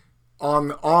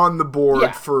on the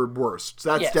board for worst.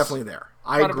 That's definitely there.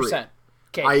 I 100%. Agree.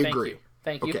 Okay, I agree.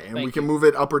 Thank you. Okay, and we can move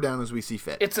it up or down as we see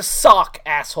fit. It's a sock,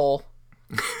 asshole.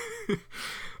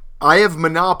 I have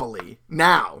Monopoly.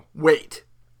 Now, wait.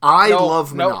 I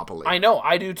love Monopoly. I know,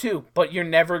 I do too, but you're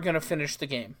never going to finish the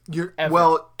game. You're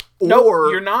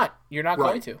you're not. You're not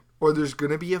going to. Or there's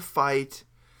going to be a fight.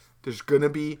 There's going to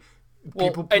be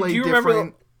people play do you different.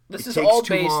 Remember, this is all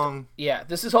based. Yeah,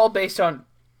 this is all based on.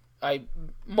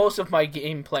 Most of my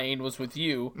game playing was with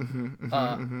you,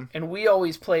 and we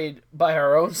always played by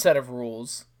our own set of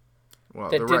rules.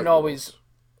 Well, that didn't always. Rules.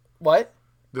 What?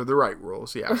 They're the right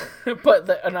rules, yeah.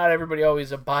 But not everybody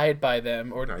always abide by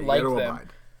them or like them, abide.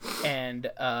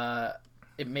 And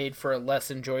it made for a less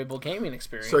enjoyable gaming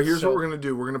experience. So here's what we're gonna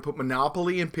do: we're gonna put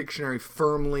Monopoly and Pictionary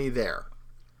firmly there.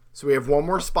 So we have one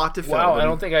more spot to fill. Wow, I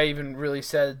don't think I even really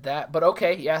said that, but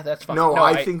okay, yeah, that's fine. No,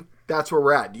 I think that's where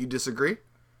we're at. Do you disagree?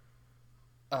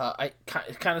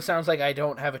 It kind of sounds like I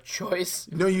don't have a choice.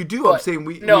 No, you do. I'm saying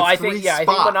we. No, I think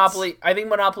Monopoly. I think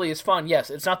Monopoly is fun. Yes,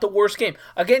 it's not the worst game.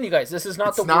 Again, you guys, this is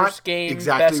not worst game.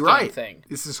 Exactly best right. Game thing.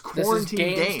 This is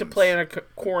quarantine games to play in a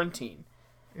quarantine.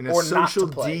 In a social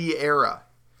D era.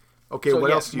 Okay,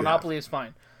 what else do you Monopoly is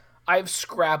fine. I have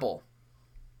Scrabble.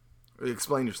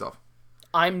 Explain yourself.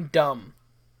 I'm dumb.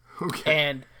 Okay.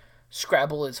 And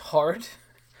Scrabble is hard.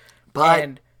 But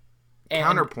and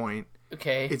counterpoint.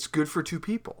 Okay. It's good for 2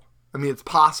 people. I mean, it's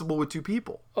possible with 2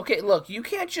 people. Okay, look, you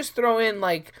can't just throw in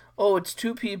it's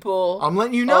 2 people. I'm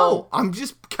letting you know. I'm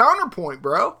just counterpoint,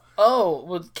 bro. Oh,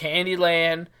 with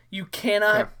Candyland, you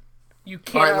cannot. Okay. You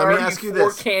can't argue for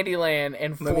Candyland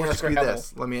and for Scrabble.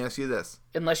 Let me ask you this.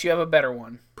 Unless you have a better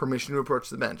one. Permission to approach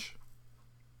the bench.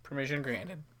 Permission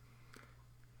granted.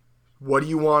 What do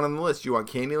you want on the list? Do you want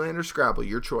Candyland or Scrabble?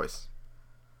 Your choice.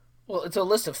 Well, it's a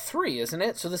list of 3, isn't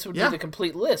it? So this would be the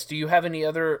complete list. Do you have any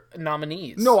other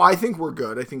nominees? No, I think we're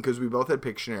good. I think because we both had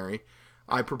Pictionary.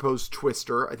 I proposed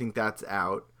Twister. I think that's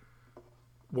out.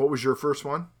 What was your first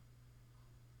one?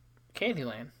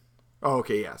 Candyland. Oh,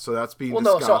 okay, yeah. So that's being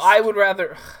discussed. No, so I would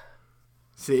rather...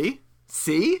 See?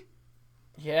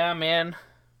 Yeah, man.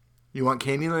 You want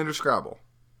Candyland or Scrabble?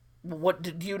 What,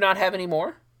 do you not have any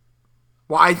more?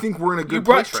 Well, I think we're in a good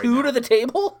place right now. You brought 2 to the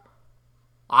table?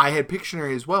 I had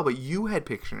Pictionary as well, but you had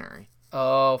Pictionary.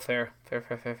 Oh, fair.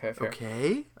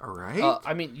 Okay, all right.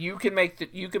 I mean, you can make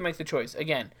the choice.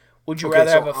 Again, would you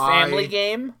rather have a family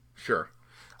game? Sure.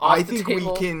 I think we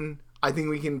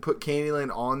can put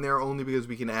Candyland on there only because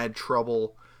we can add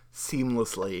Trouble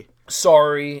seamlessly.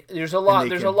 Sorry, there's a lot.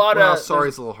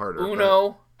 Sorry's a little harder. Uno.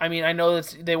 But... I mean, I know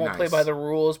that they won't play by the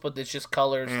rules, but it's just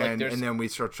colors. And then we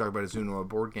start to talk about is Uno a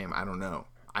board game? I don't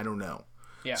know.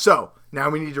 Yeah. So now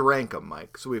we need to rank them,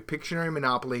 Mike. So we have Pictionary,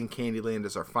 Monopoly, and Candyland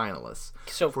as our finalists.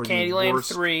 So Candyland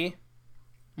 3,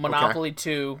 Monopoly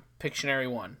 2, Pictionary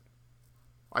 1.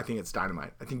 I think it's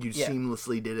dynamite. I think you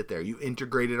seamlessly did it there. You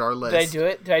integrated our list. Did I do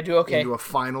it? Did I do okay? Into a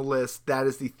final list. That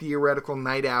is the theoretical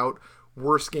night out.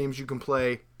 Worst games you can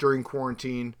play during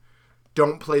quarantine.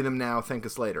 Don't play them now. Thank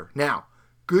us later. Now,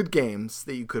 good games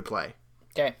that you could play.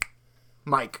 Okay.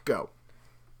 Mike, go.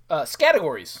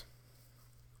 Categories.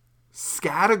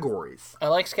 Categories. I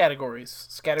like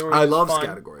categories. I love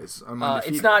categories.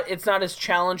 It's not as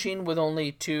challenging with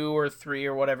only 2 or 3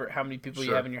 or whatever, how many people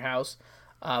you have in your house,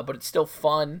 but it's still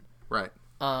fun. Right.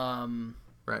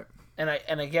 Right. And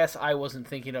I guess I wasn't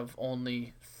thinking of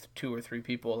only 2 or 3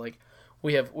 people. Like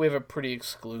we have a pretty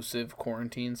exclusive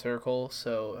quarantine circle,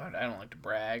 so I don't like to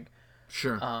brag.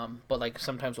 Sure. But like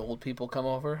sometimes old people come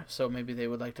over, so maybe they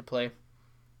would like to play.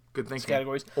 Good thinking.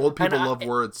 Categories. Old people love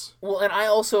words. Well, and I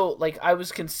also I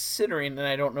was considering, and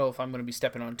I don't know if I'm going to be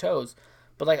stepping on toes,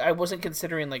 but like I wasn't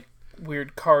considering like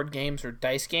weird card games or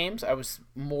dice games. I was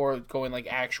more going like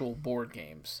actual board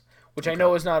games, which I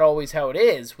know is not always how it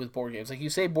is with board games. Like you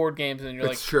say board games, and you're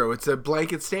it's true. It's a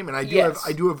blanket statement. I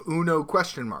do have Uno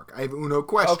question mark. I have Uno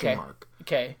question mark.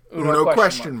 Okay. Uno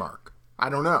question mark. I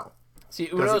don't know. See,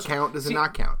 does it count? Does it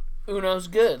not count? Uno's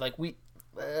good. Like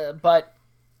but.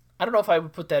 I don't know if I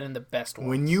would put that in the best one.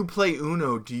 When you play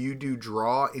Uno, do you do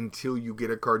draw until you get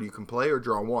a card you can play, or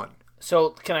draw one? So,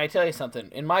 can I tell you something?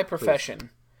 In my profession,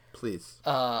 Please.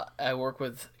 I work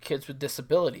with kids with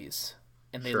disabilities,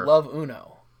 and they love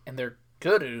Uno, and they're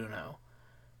good at Uno.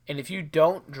 And if you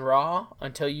don't draw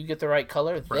until you get the right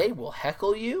color, they will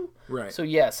heckle you. Right. So,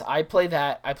 yes, I play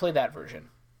that version.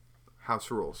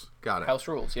 House rules. Got it. House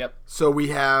rules, yep. So, we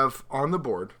have on the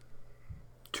board,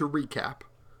 to recap,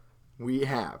 we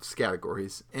have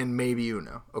categories and maybe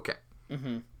Uno. Okay.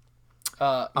 Mm-hmm.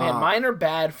 Mine are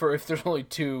bad for if there's only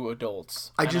 2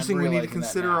 adults. I just think we need to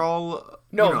consider all.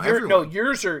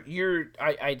 Yours are.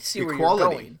 I see where you're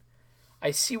going. I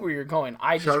see where you're going.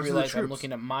 I just realized I'm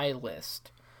looking at my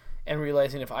list and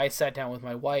realizing if I sat down with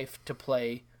my wife to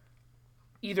play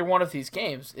either one of these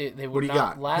games, they would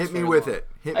not last. Hit me with it.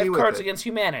 I have Cards Against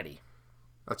Humanity.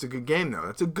 That's a good game, though.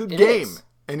 That's a good game.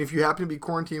 And if you happen to be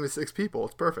quarantined with 6 people,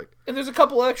 it's perfect. And there's a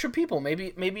couple extra people.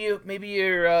 Maybe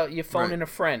you phone in a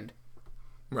friend.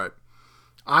 Right.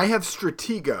 I have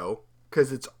Stratego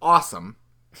because it's awesome,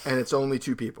 and it's only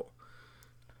 2 people.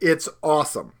 It's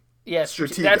awesome. Yeah,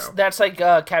 Stratego. That's like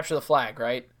Capture the Flag,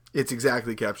 right? It's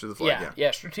exactly Capture the Flag. Yeah.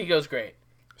 Stratego's great.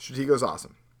 Stratego's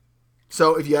awesome.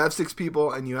 So if you have 6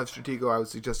 people and you have Stratego, I would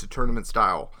suggest a tournament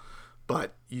style,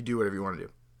 but you do whatever you want to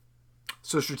do.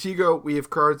 So Stratego, we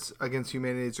have Cards Against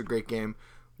Humanity. It's a great game.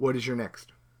 What is your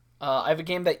next? I have a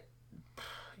game that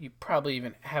you probably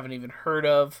haven't even heard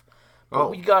of.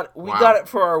 But we got it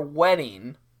for our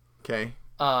wedding. Okay.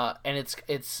 And it's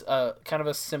kind of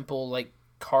a simple like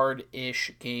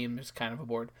card-ish game. It's kind of a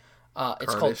board.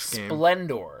 It's called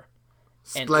Splendor.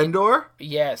 Splendor?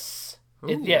 Yes.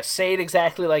 Say it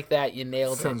exactly like that. You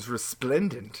nailed it. Sounds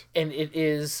resplendent. And it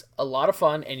is a lot of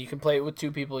fun, and you can play it with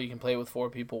 2 people, you can play it with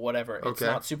 4 people, whatever. Okay. It's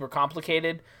not super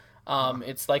complicated.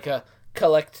 It's like a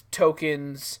collect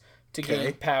tokens to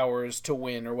gain powers to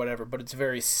win or whatever, but it's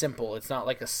very simple. It's not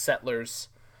like a Settlers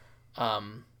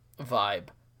vibe.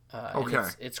 Okay.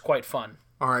 It's quite fun.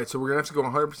 All right, so we're going to have to go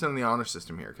 100% on the honor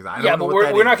system here, because I don't know but what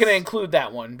that we're not going to include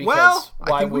that one, because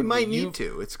I think we might need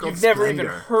to. It's called You've Splendor. never even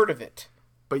heard of it.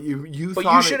 But you But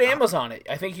you should Amazon it.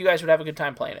 I think you guys would have a good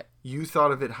time playing it. You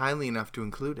thought of it highly enough to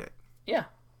include it. Yeah.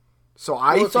 So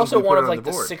it's also one of like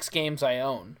the 6 games I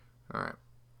own. All right.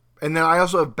 And then I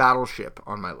also have Battleship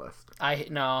on my list. I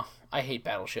hate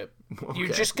Battleship. Okay. You're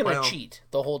just gonna cheat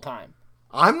the whole time.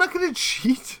 I'm not gonna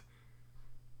cheat.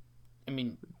 I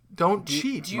mean, don't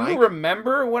cheat. Do you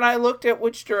remember when I looked at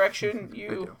which direction you?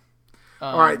 I do.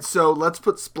 All right, so let's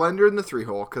put Splendor in the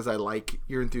 3-hole because I like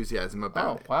your enthusiasm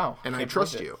about it. Oh, wow. And I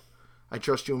trust you. I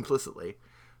trust you implicitly.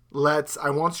 I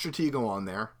want Stratego on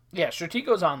there. Yeah,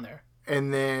 Stratego's on there.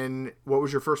 And then, what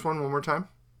was your first one? One more time?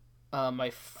 My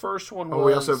first one was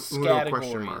we also have Uno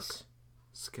question mark.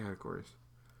 Categories.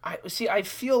 I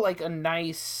feel like a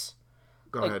nice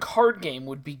card game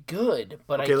would be good,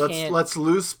 but okay, I can't. Let's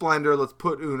lose Splendor, let's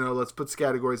put Uno, let's put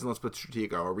categories, and let's put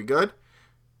Stratego. Are we good?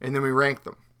 And then we rank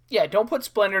them. Yeah, don't put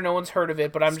Splendor. No one's heard of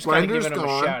it, but I'm just kind of giving them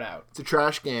a shout out. It's a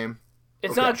trash game.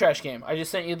 It's not a trash game. I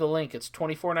just sent you the link. It's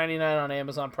 $24.99 on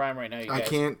Amazon Prime right now. You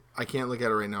guys. I can't look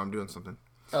at it right now. I'm doing something.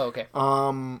 Oh, okay.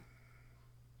 All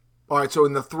right. So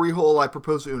in the 3-hole, I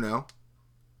propose Uno.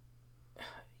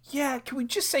 Yeah, can we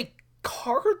just say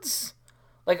cards?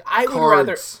 Like I would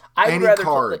rather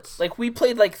cards. Like we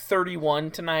played like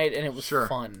 31 tonight, and it was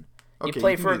fun. You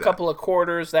play for a couple of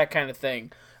quarters, that kind of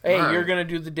thing. Hey, you're going to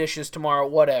do the dishes tomorrow,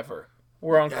 whatever.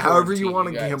 We're on however you want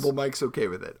to gamble, Mike's okay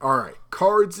with it. All right.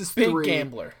 Cards is 3. Big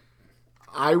gambler.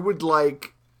 I'm going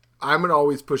to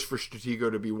always push for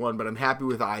Stratego to be 1, but I'm happy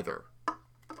with either.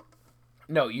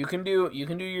 No, you can do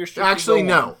your Stratego. Actually,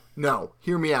 no. No.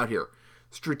 Hear me out here.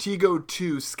 Stratego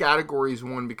 2, categories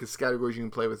 1, because categories you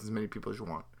can play with as many people as you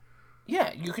want.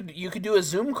 Yeah, you could do a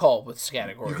Zoom call with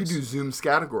Scattergories. You could do Zoom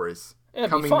Scattergories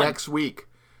coming next week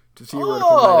to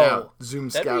Theoretical Night Out.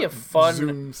 That'd be a fun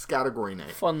Zoom Scattergory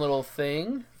night. Fun little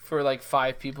thing for like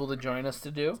 5 people to join us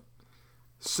to do.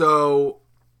 So,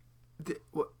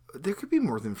 there could be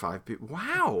more than 5 people.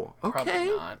 Wow.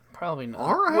 Okay. Probably not.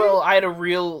 All right. Well, I had a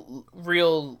real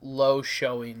low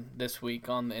showing this week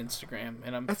on the Instagram,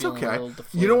 and I'm feeling a little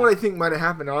deflated. You know what I think might have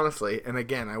happened, honestly? And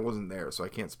again, I wasn't there, so I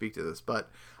can't speak to this.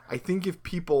 But I think if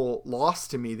people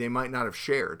lost to me, they might not have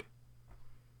shared.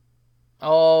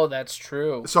 Oh, that's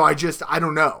true. So I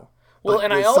don't know. Well,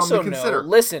 and I also know.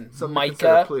 Listen,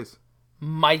 Micah. Please.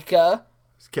 Micah.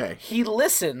 Okay. He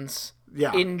listens.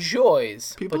 Yeah.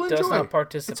 Enjoys, but does not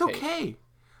participate. It's okay.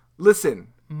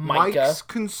 Listen, Micah. Mike's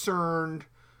concerned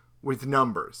with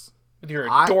numbers. With your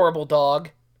adorable dog.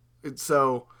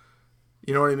 So,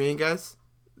 you know what I mean, guys?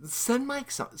 Send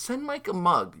Mike a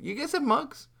mug. You guys have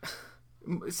mugs?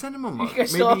 Send him a mug. You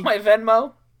guys still have my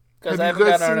Venmo? Because I haven't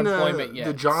got unemployment yet.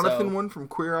 The Jonathan one from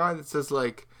Queer Eye that says,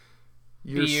 like,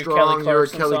 you're strong, you're a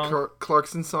Kelly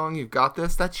Clarkson song, you've got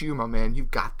this. That's you, my man. You've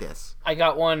got this. I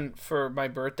got one for my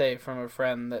birthday from a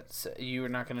friend that's you were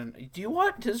not going to... Do you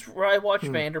watch... Does I watch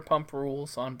Vanderpump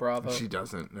Rules on Bravo? She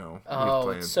doesn't, no. Oh,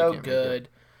 it's so good.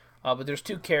 But there's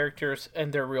 2 characters,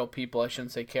 and they're real people. I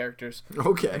shouldn't say characters.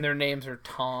 Okay. And their names are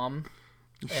Tom.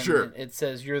 And sure. It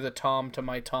says, you're the Tom to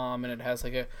my Tom, and it has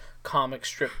like a comic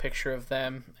strip picture of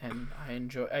them, and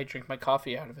I drink my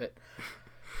coffee out of it.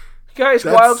 Guys,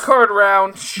 wild card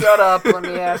round. Shut up. Let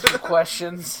me ask you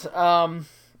questions. Sounds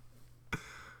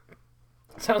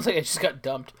like I just got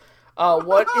dumped.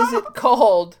 What is it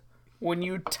called when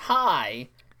you tie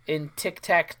in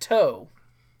tic-tac-toe?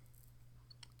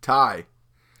 Tie.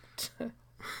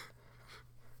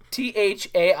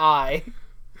 Thai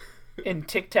in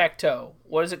tic-tac-toe.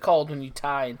 What is it called when you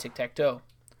tie in tic-tac-toe?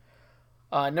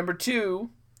 Number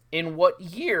 2. In what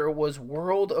year was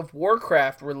World of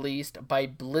Warcraft released by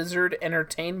Blizzard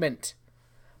Entertainment?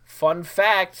 Fun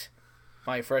fact,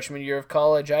 my freshman year of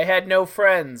college, I had no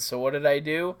friends, so what did I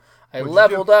do? I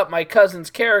leveled up my cousin's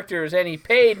characters, and he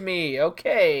paid me.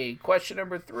 Okay, question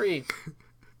number 3.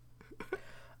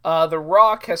 The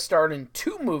Rock has starred in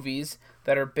 2 movies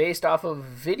that are based off of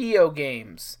video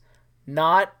games,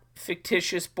 not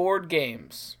fictitious board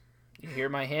games. You hear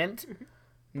my hint?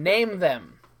 Name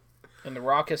them. And The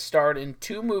Rock has starred in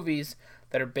 2 movies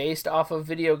that are based off of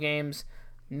video games.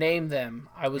 Name them.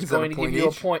 I was going to give you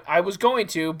a point. I was going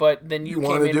to, but then you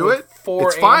came in with 4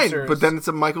 answers. It's fine, but then it's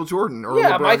a Michael Jordan or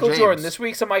LeBron Michael James. Jordan. This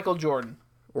week's a Michael Jordan.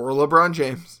 Or a LeBron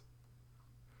James.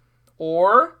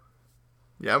 Or?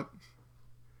 Yep.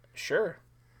 Sure.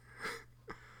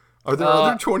 Are there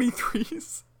other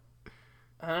 23s?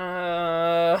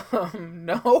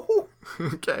 No.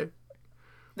 Okay.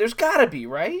 There's gotta be,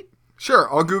 right?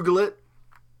 Sure, I'll Google it.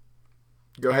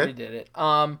 Go ahead. I already did it.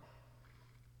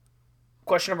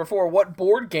 Question number 4. What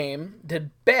board game did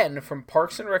Ben from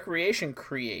Parks and Recreation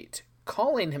create,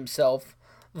 calling himself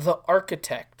the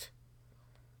Architect?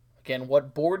 Again,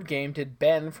 what board game did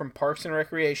Ben from Parks and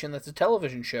Recreation, that's a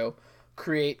television show,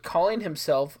 create, calling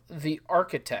himself the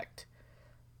Architect?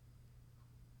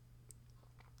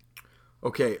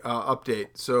 Okay, update.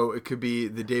 So it could be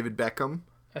the David Beckham.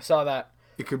 I saw that.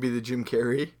 It could be the Jim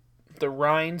Carrey. The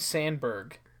Ryan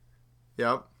Sandberg.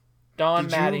 Yep. Don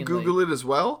Mattingly. Did you Google it as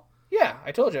well? Yeah,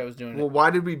 I told you I was doing it. Well,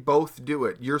 why did we both do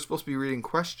it? You're supposed to be reading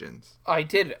questions. I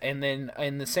did, and then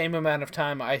in the same amount of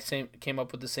time, I came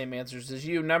up with the same answers as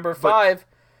you. Number 5,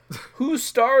 who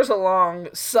stars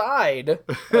alongside,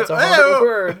 that's a hard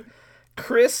word,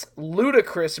 Chris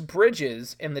Ludacris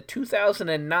Bridges in the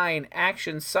 2009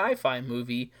 action sci-fi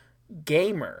movie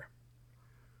Gamer?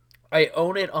 I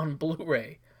own it on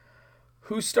Blu-ray.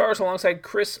 Who stars alongside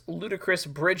Chris Ludacris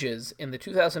Bridges in the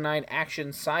 2009 action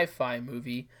sci-fi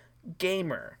movie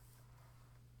Gamer?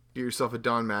 Get yourself a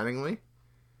Don Mattingly.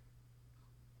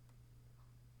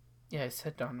 Yeah, I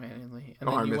said Don Mattingly. And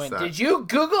then I you missed went, that. Did you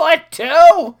Google it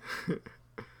too?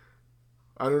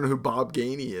 I don't know who Bob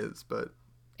Gainey is, but...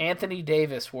 Anthony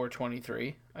Davis wore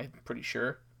 23, I'm pretty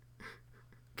sure.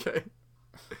 Okay.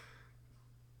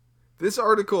 This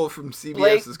article from CBS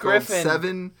Blake is called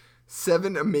Griffin.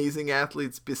 Seven Amazing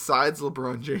Athletes Besides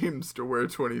LeBron James to Wear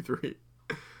 23.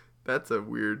 That's a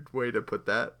weird way to put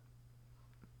that.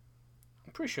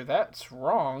 I'm pretty sure that's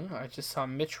wrong. I just saw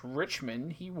Mitch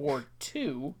Richmond. He wore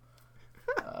 2.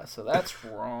 So that's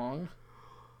wrong.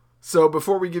 So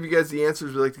before we give you guys the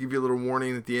answers, we'd like to give you a little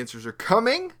warning that the answers are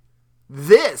coming.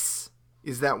 This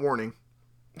is that warning.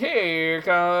 Here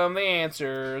come the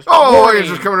answers. Oh, warning.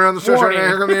 Answers coming around the stretch right now.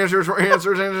 Here come the answers.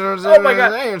 Answers. Oh my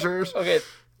God. Answers. Okay,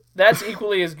 that's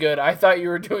equally as good. I thought you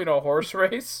were doing a horse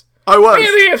race. I was.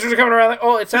 Man, the answers are coming around.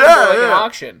 It sounded more like an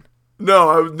auction. No,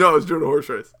 I was doing a horse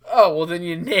race. Oh, well, then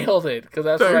you nailed it, because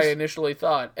that's what I initially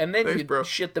thought. And then you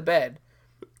shit the bed.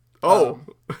 Oh,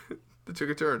 that took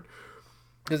a turn.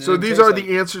 So these are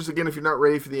the answers. Again, if you're not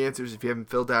ready for the answers, if you haven't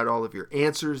filled out all of your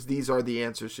answers, these are the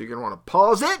answers. So you're going to want to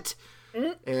pause it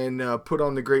and put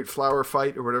on The Great Flower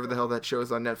Fight or whatever the hell that show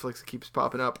is on Netflix. It keeps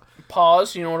popping up.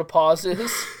 Pause. You know what a pause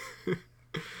is?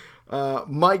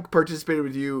 Mike participated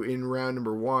with you in round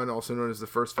number 1, also known as the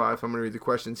first 5. I'm going to read the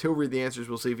questions. He'll read the answers.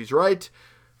 We'll see if he's right.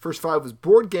 First 5 was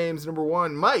board games. Number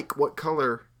 1, Mike, what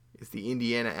color is the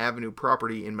Indiana Avenue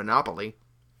property in Monopoly?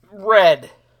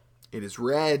 Red. It is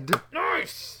red.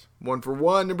 Nice. 1 for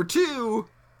 1. Number 2,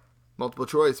 multiple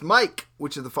choice. Mike,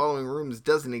 which of the following rooms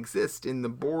doesn't exist in the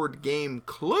board game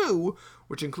Clue,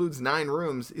 which includes 9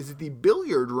 rooms? Is it the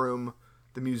billiard room,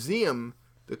 the museum,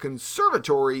 the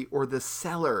conservatory, or the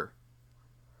cellar?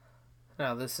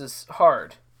 Now, this is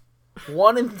hard.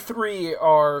 1 and 3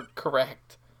 are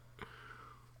correct.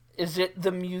 Is it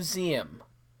the museum?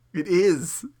 It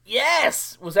is.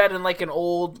 Yes! Was that in like an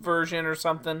old version or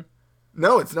something?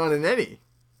 No, it's not in any.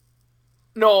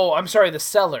 No, I'm sorry. The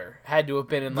cellar had to have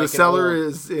been in like the cellar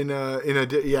is in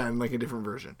like a different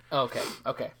version.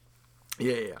 Okay.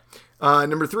 Yeah.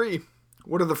 Number 3.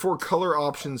 What are the 4 color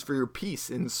options for your piece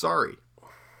in Sorry?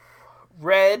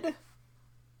 Red,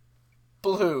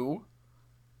 blue,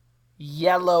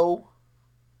 yellow,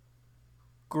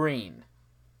 green.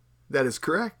 That is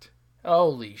correct.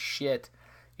 Holy shit.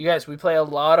 You guys, we play a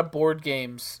lot of board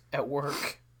games at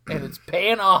work, and it's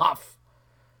paying off.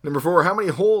 Number 4, how many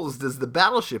holes does the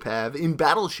battleship have in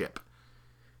Battleship?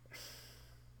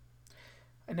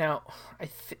 Now,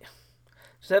 does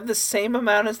it have the same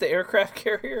amount as the aircraft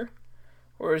carrier?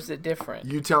 Or is it different?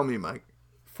 You tell me, Mike.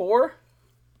 4?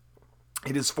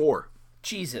 It is 4.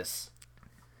 Jesus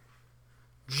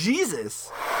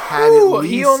had at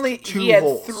least two he had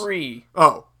holes. 3.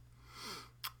 Oh.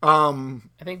 I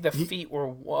think the feet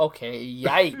were... Okay,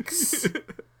 yikes.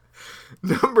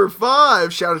 Number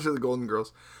 5, shout out to the Golden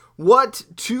Girls. What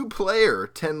 2-player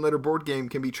 10-letter board game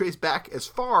can be traced back as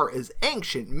far as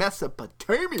ancient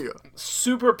Mesopotamia?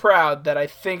 Super proud that I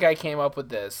think I came up with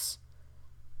this.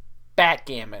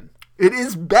 Backgammon. It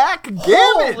is backgammon.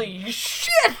 Holy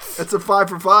shit! That's a 5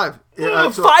 for 5. Yeah,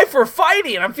 5 for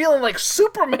fighting. I'm feeling like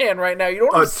Superman right now. You know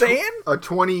what I'm saying? A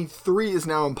 23 is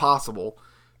now impossible.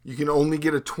 You can only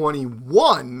get a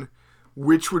 21,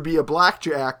 which would be a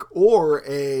blackjack or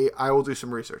a... I will do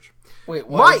some research. Wait,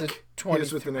 what? Mike, hit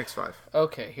us with the next 5.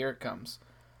 Okay, here it comes.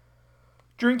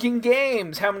 Drinking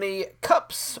games. How many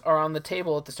cups are on the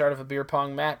table at the start of a beer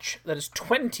pong match? That is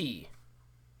 20.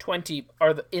 20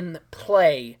 are in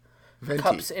play. Venti.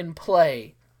 Cups in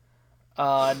play.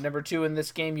 Number 2, in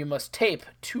this game, you must tape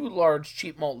 2 large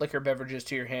cheap malt liquor beverages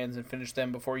to your hands and finish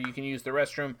them before you can use the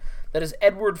restroom. That is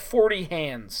Edward 40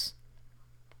 Hands.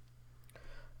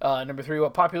 Number 3,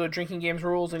 what popular drinking games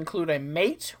rules include a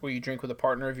mate, where you drink with a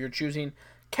partner of your choosing,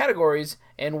 categories,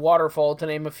 and waterfall, to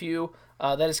name a few.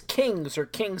 That is Kings or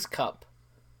King's Cup.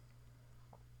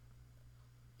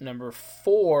 Number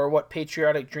 4, what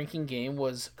patriotic drinking game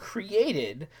was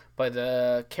created by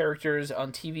the characters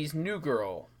on TV's New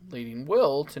Girl, leading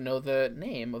Will to know the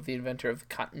name of the inventor of the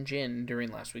cotton gin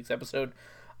during last week's episode.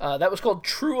 That was called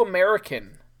True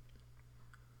American.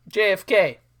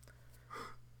 JFK.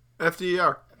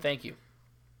 FDR. Thank you.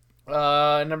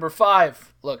 Number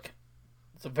 5. Look,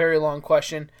 it's a very long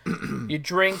question. You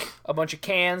drink a bunch of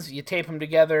cans, you tape them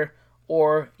together,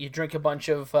 or you drink a bunch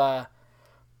of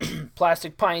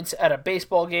plastic pints at a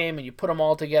baseball game and you put them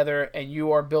all together and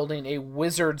you are building a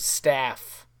wizard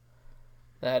staff.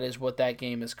 That is what that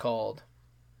game is called.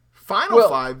 Final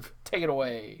 5. Take it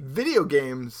away. Video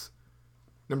games.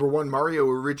 Number 1, Mario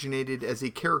originated as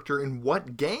a character in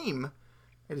what game?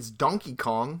 It is Donkey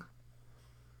Kong.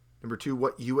 Number 2,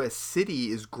 what U.S.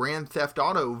 city is Grand Theft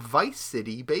Auto Vice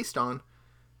City based on?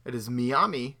 It is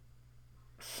Miami.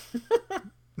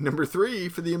 Number 3,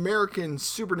 for the American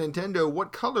Super Nintendo,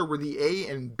 what color were the A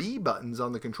and B buttons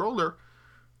on the controller?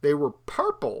 They were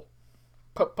purple.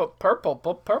 Purple.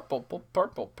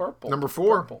 Number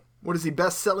 4, what is the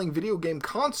best-selling video game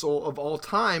console of all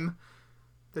time?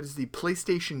 That is the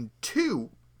PlayStation 2.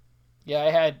 Yeah,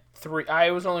 I had 3.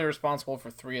 I was only responsible for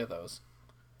 3 of those.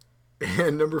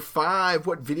 And number 5,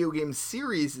 what video game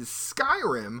series is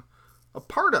Skyrim a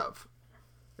part of?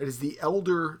 It is the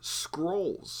Elder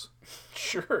Scrolls.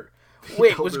 Sure.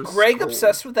 Wait, was Greg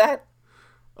obsessed with that?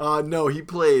 No, he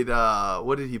played,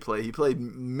 what did he play? He played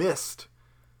Myst.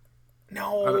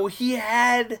 No, he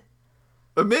had...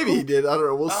 Maybe he did. I don't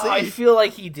know. We'll see. I feel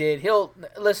like he did.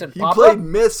 Listen, he played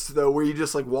Myst, though, where you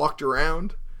just, like, walked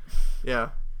around. Yeah.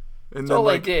 And That's all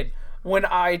I did. When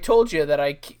I told you that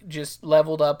I just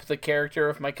leveled up the character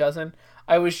of my cousin,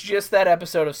 I was just that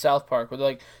episode of South Park where they're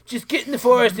like, just get in the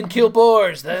forest and kill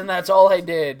boars. Then that's all I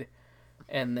did.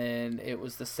 And then it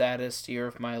was the saddest year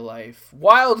of my life.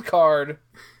 Wild card.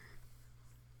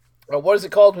 What is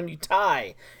it called when you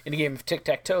tie in a game of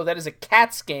tic-tac-toe? That is a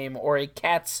cat's game or a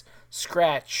cat's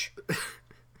scratch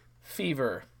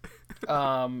fever.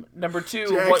 Number 2.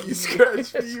 Jackie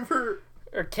Scratch Fever.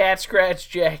 Or Cat Scratch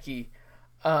Jackie.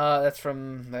 That's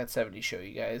from that 70s show,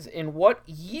 you guys. In what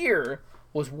year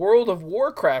was World of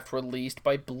Warcraft released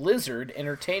by Blizzard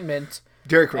Entertainment?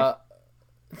 Dairy Queen.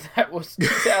 That was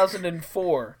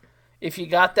 2004. If you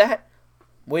got that,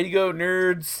 way to go,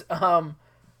 nerds.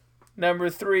 Number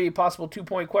 3, possible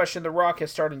 2-point question. The Rock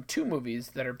has starred in 2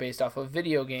 movies that are based off of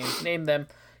video games. Name them.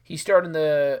 He starred in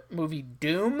the movie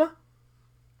Doom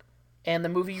and the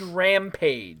movie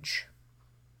Rampage.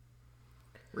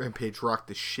 Rampage rocked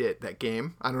the shit, that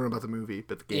game. I don't know about the movie,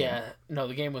 but the game. Yeah, no,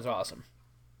 the game was awesome.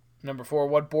 Number 4,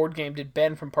 what board game did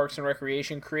Ben from Parks and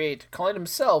Recreation create, calling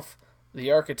himself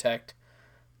the architect?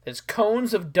 There's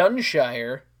Cones of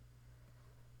Dunshire.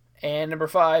 And number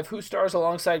 5, who stars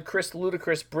alongside Chris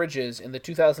Ludacris Bridges in the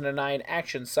 2009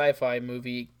 action sci-fi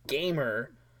movie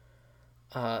Gamer?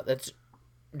 That's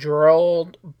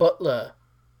Gerald Butler.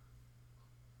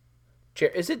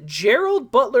 Is it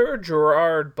Gerald Butler or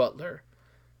Gerard Butler?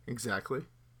 Exactly.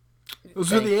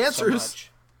 Those are the answers. So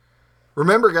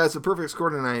remember, guys, the perfect score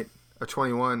tonight, a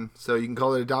 21. So you can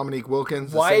call it a Dominique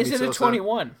Wilkins. Why is it a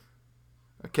 21?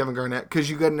 A Kevin Garnett. Because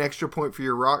you got an extra point for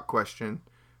your rock question,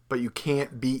 but you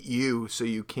can't beat you, so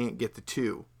you can't get the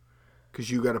 2. Because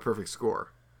you got a perfect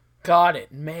score. Got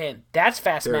it. Man, that's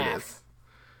fast math.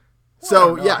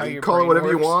 So, yeah, you call it whatever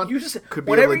you want. Could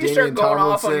be whenever you start going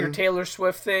off on your Taylor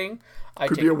Swift thing, I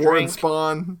take a drink. Could be a Warren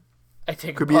Spahn. I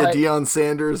take Could be a Deion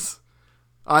Sanders.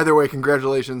 Either way,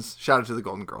 congratulations. Shout out to the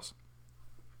Golden Girls.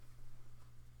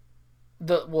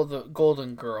 The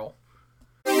Golden Girl.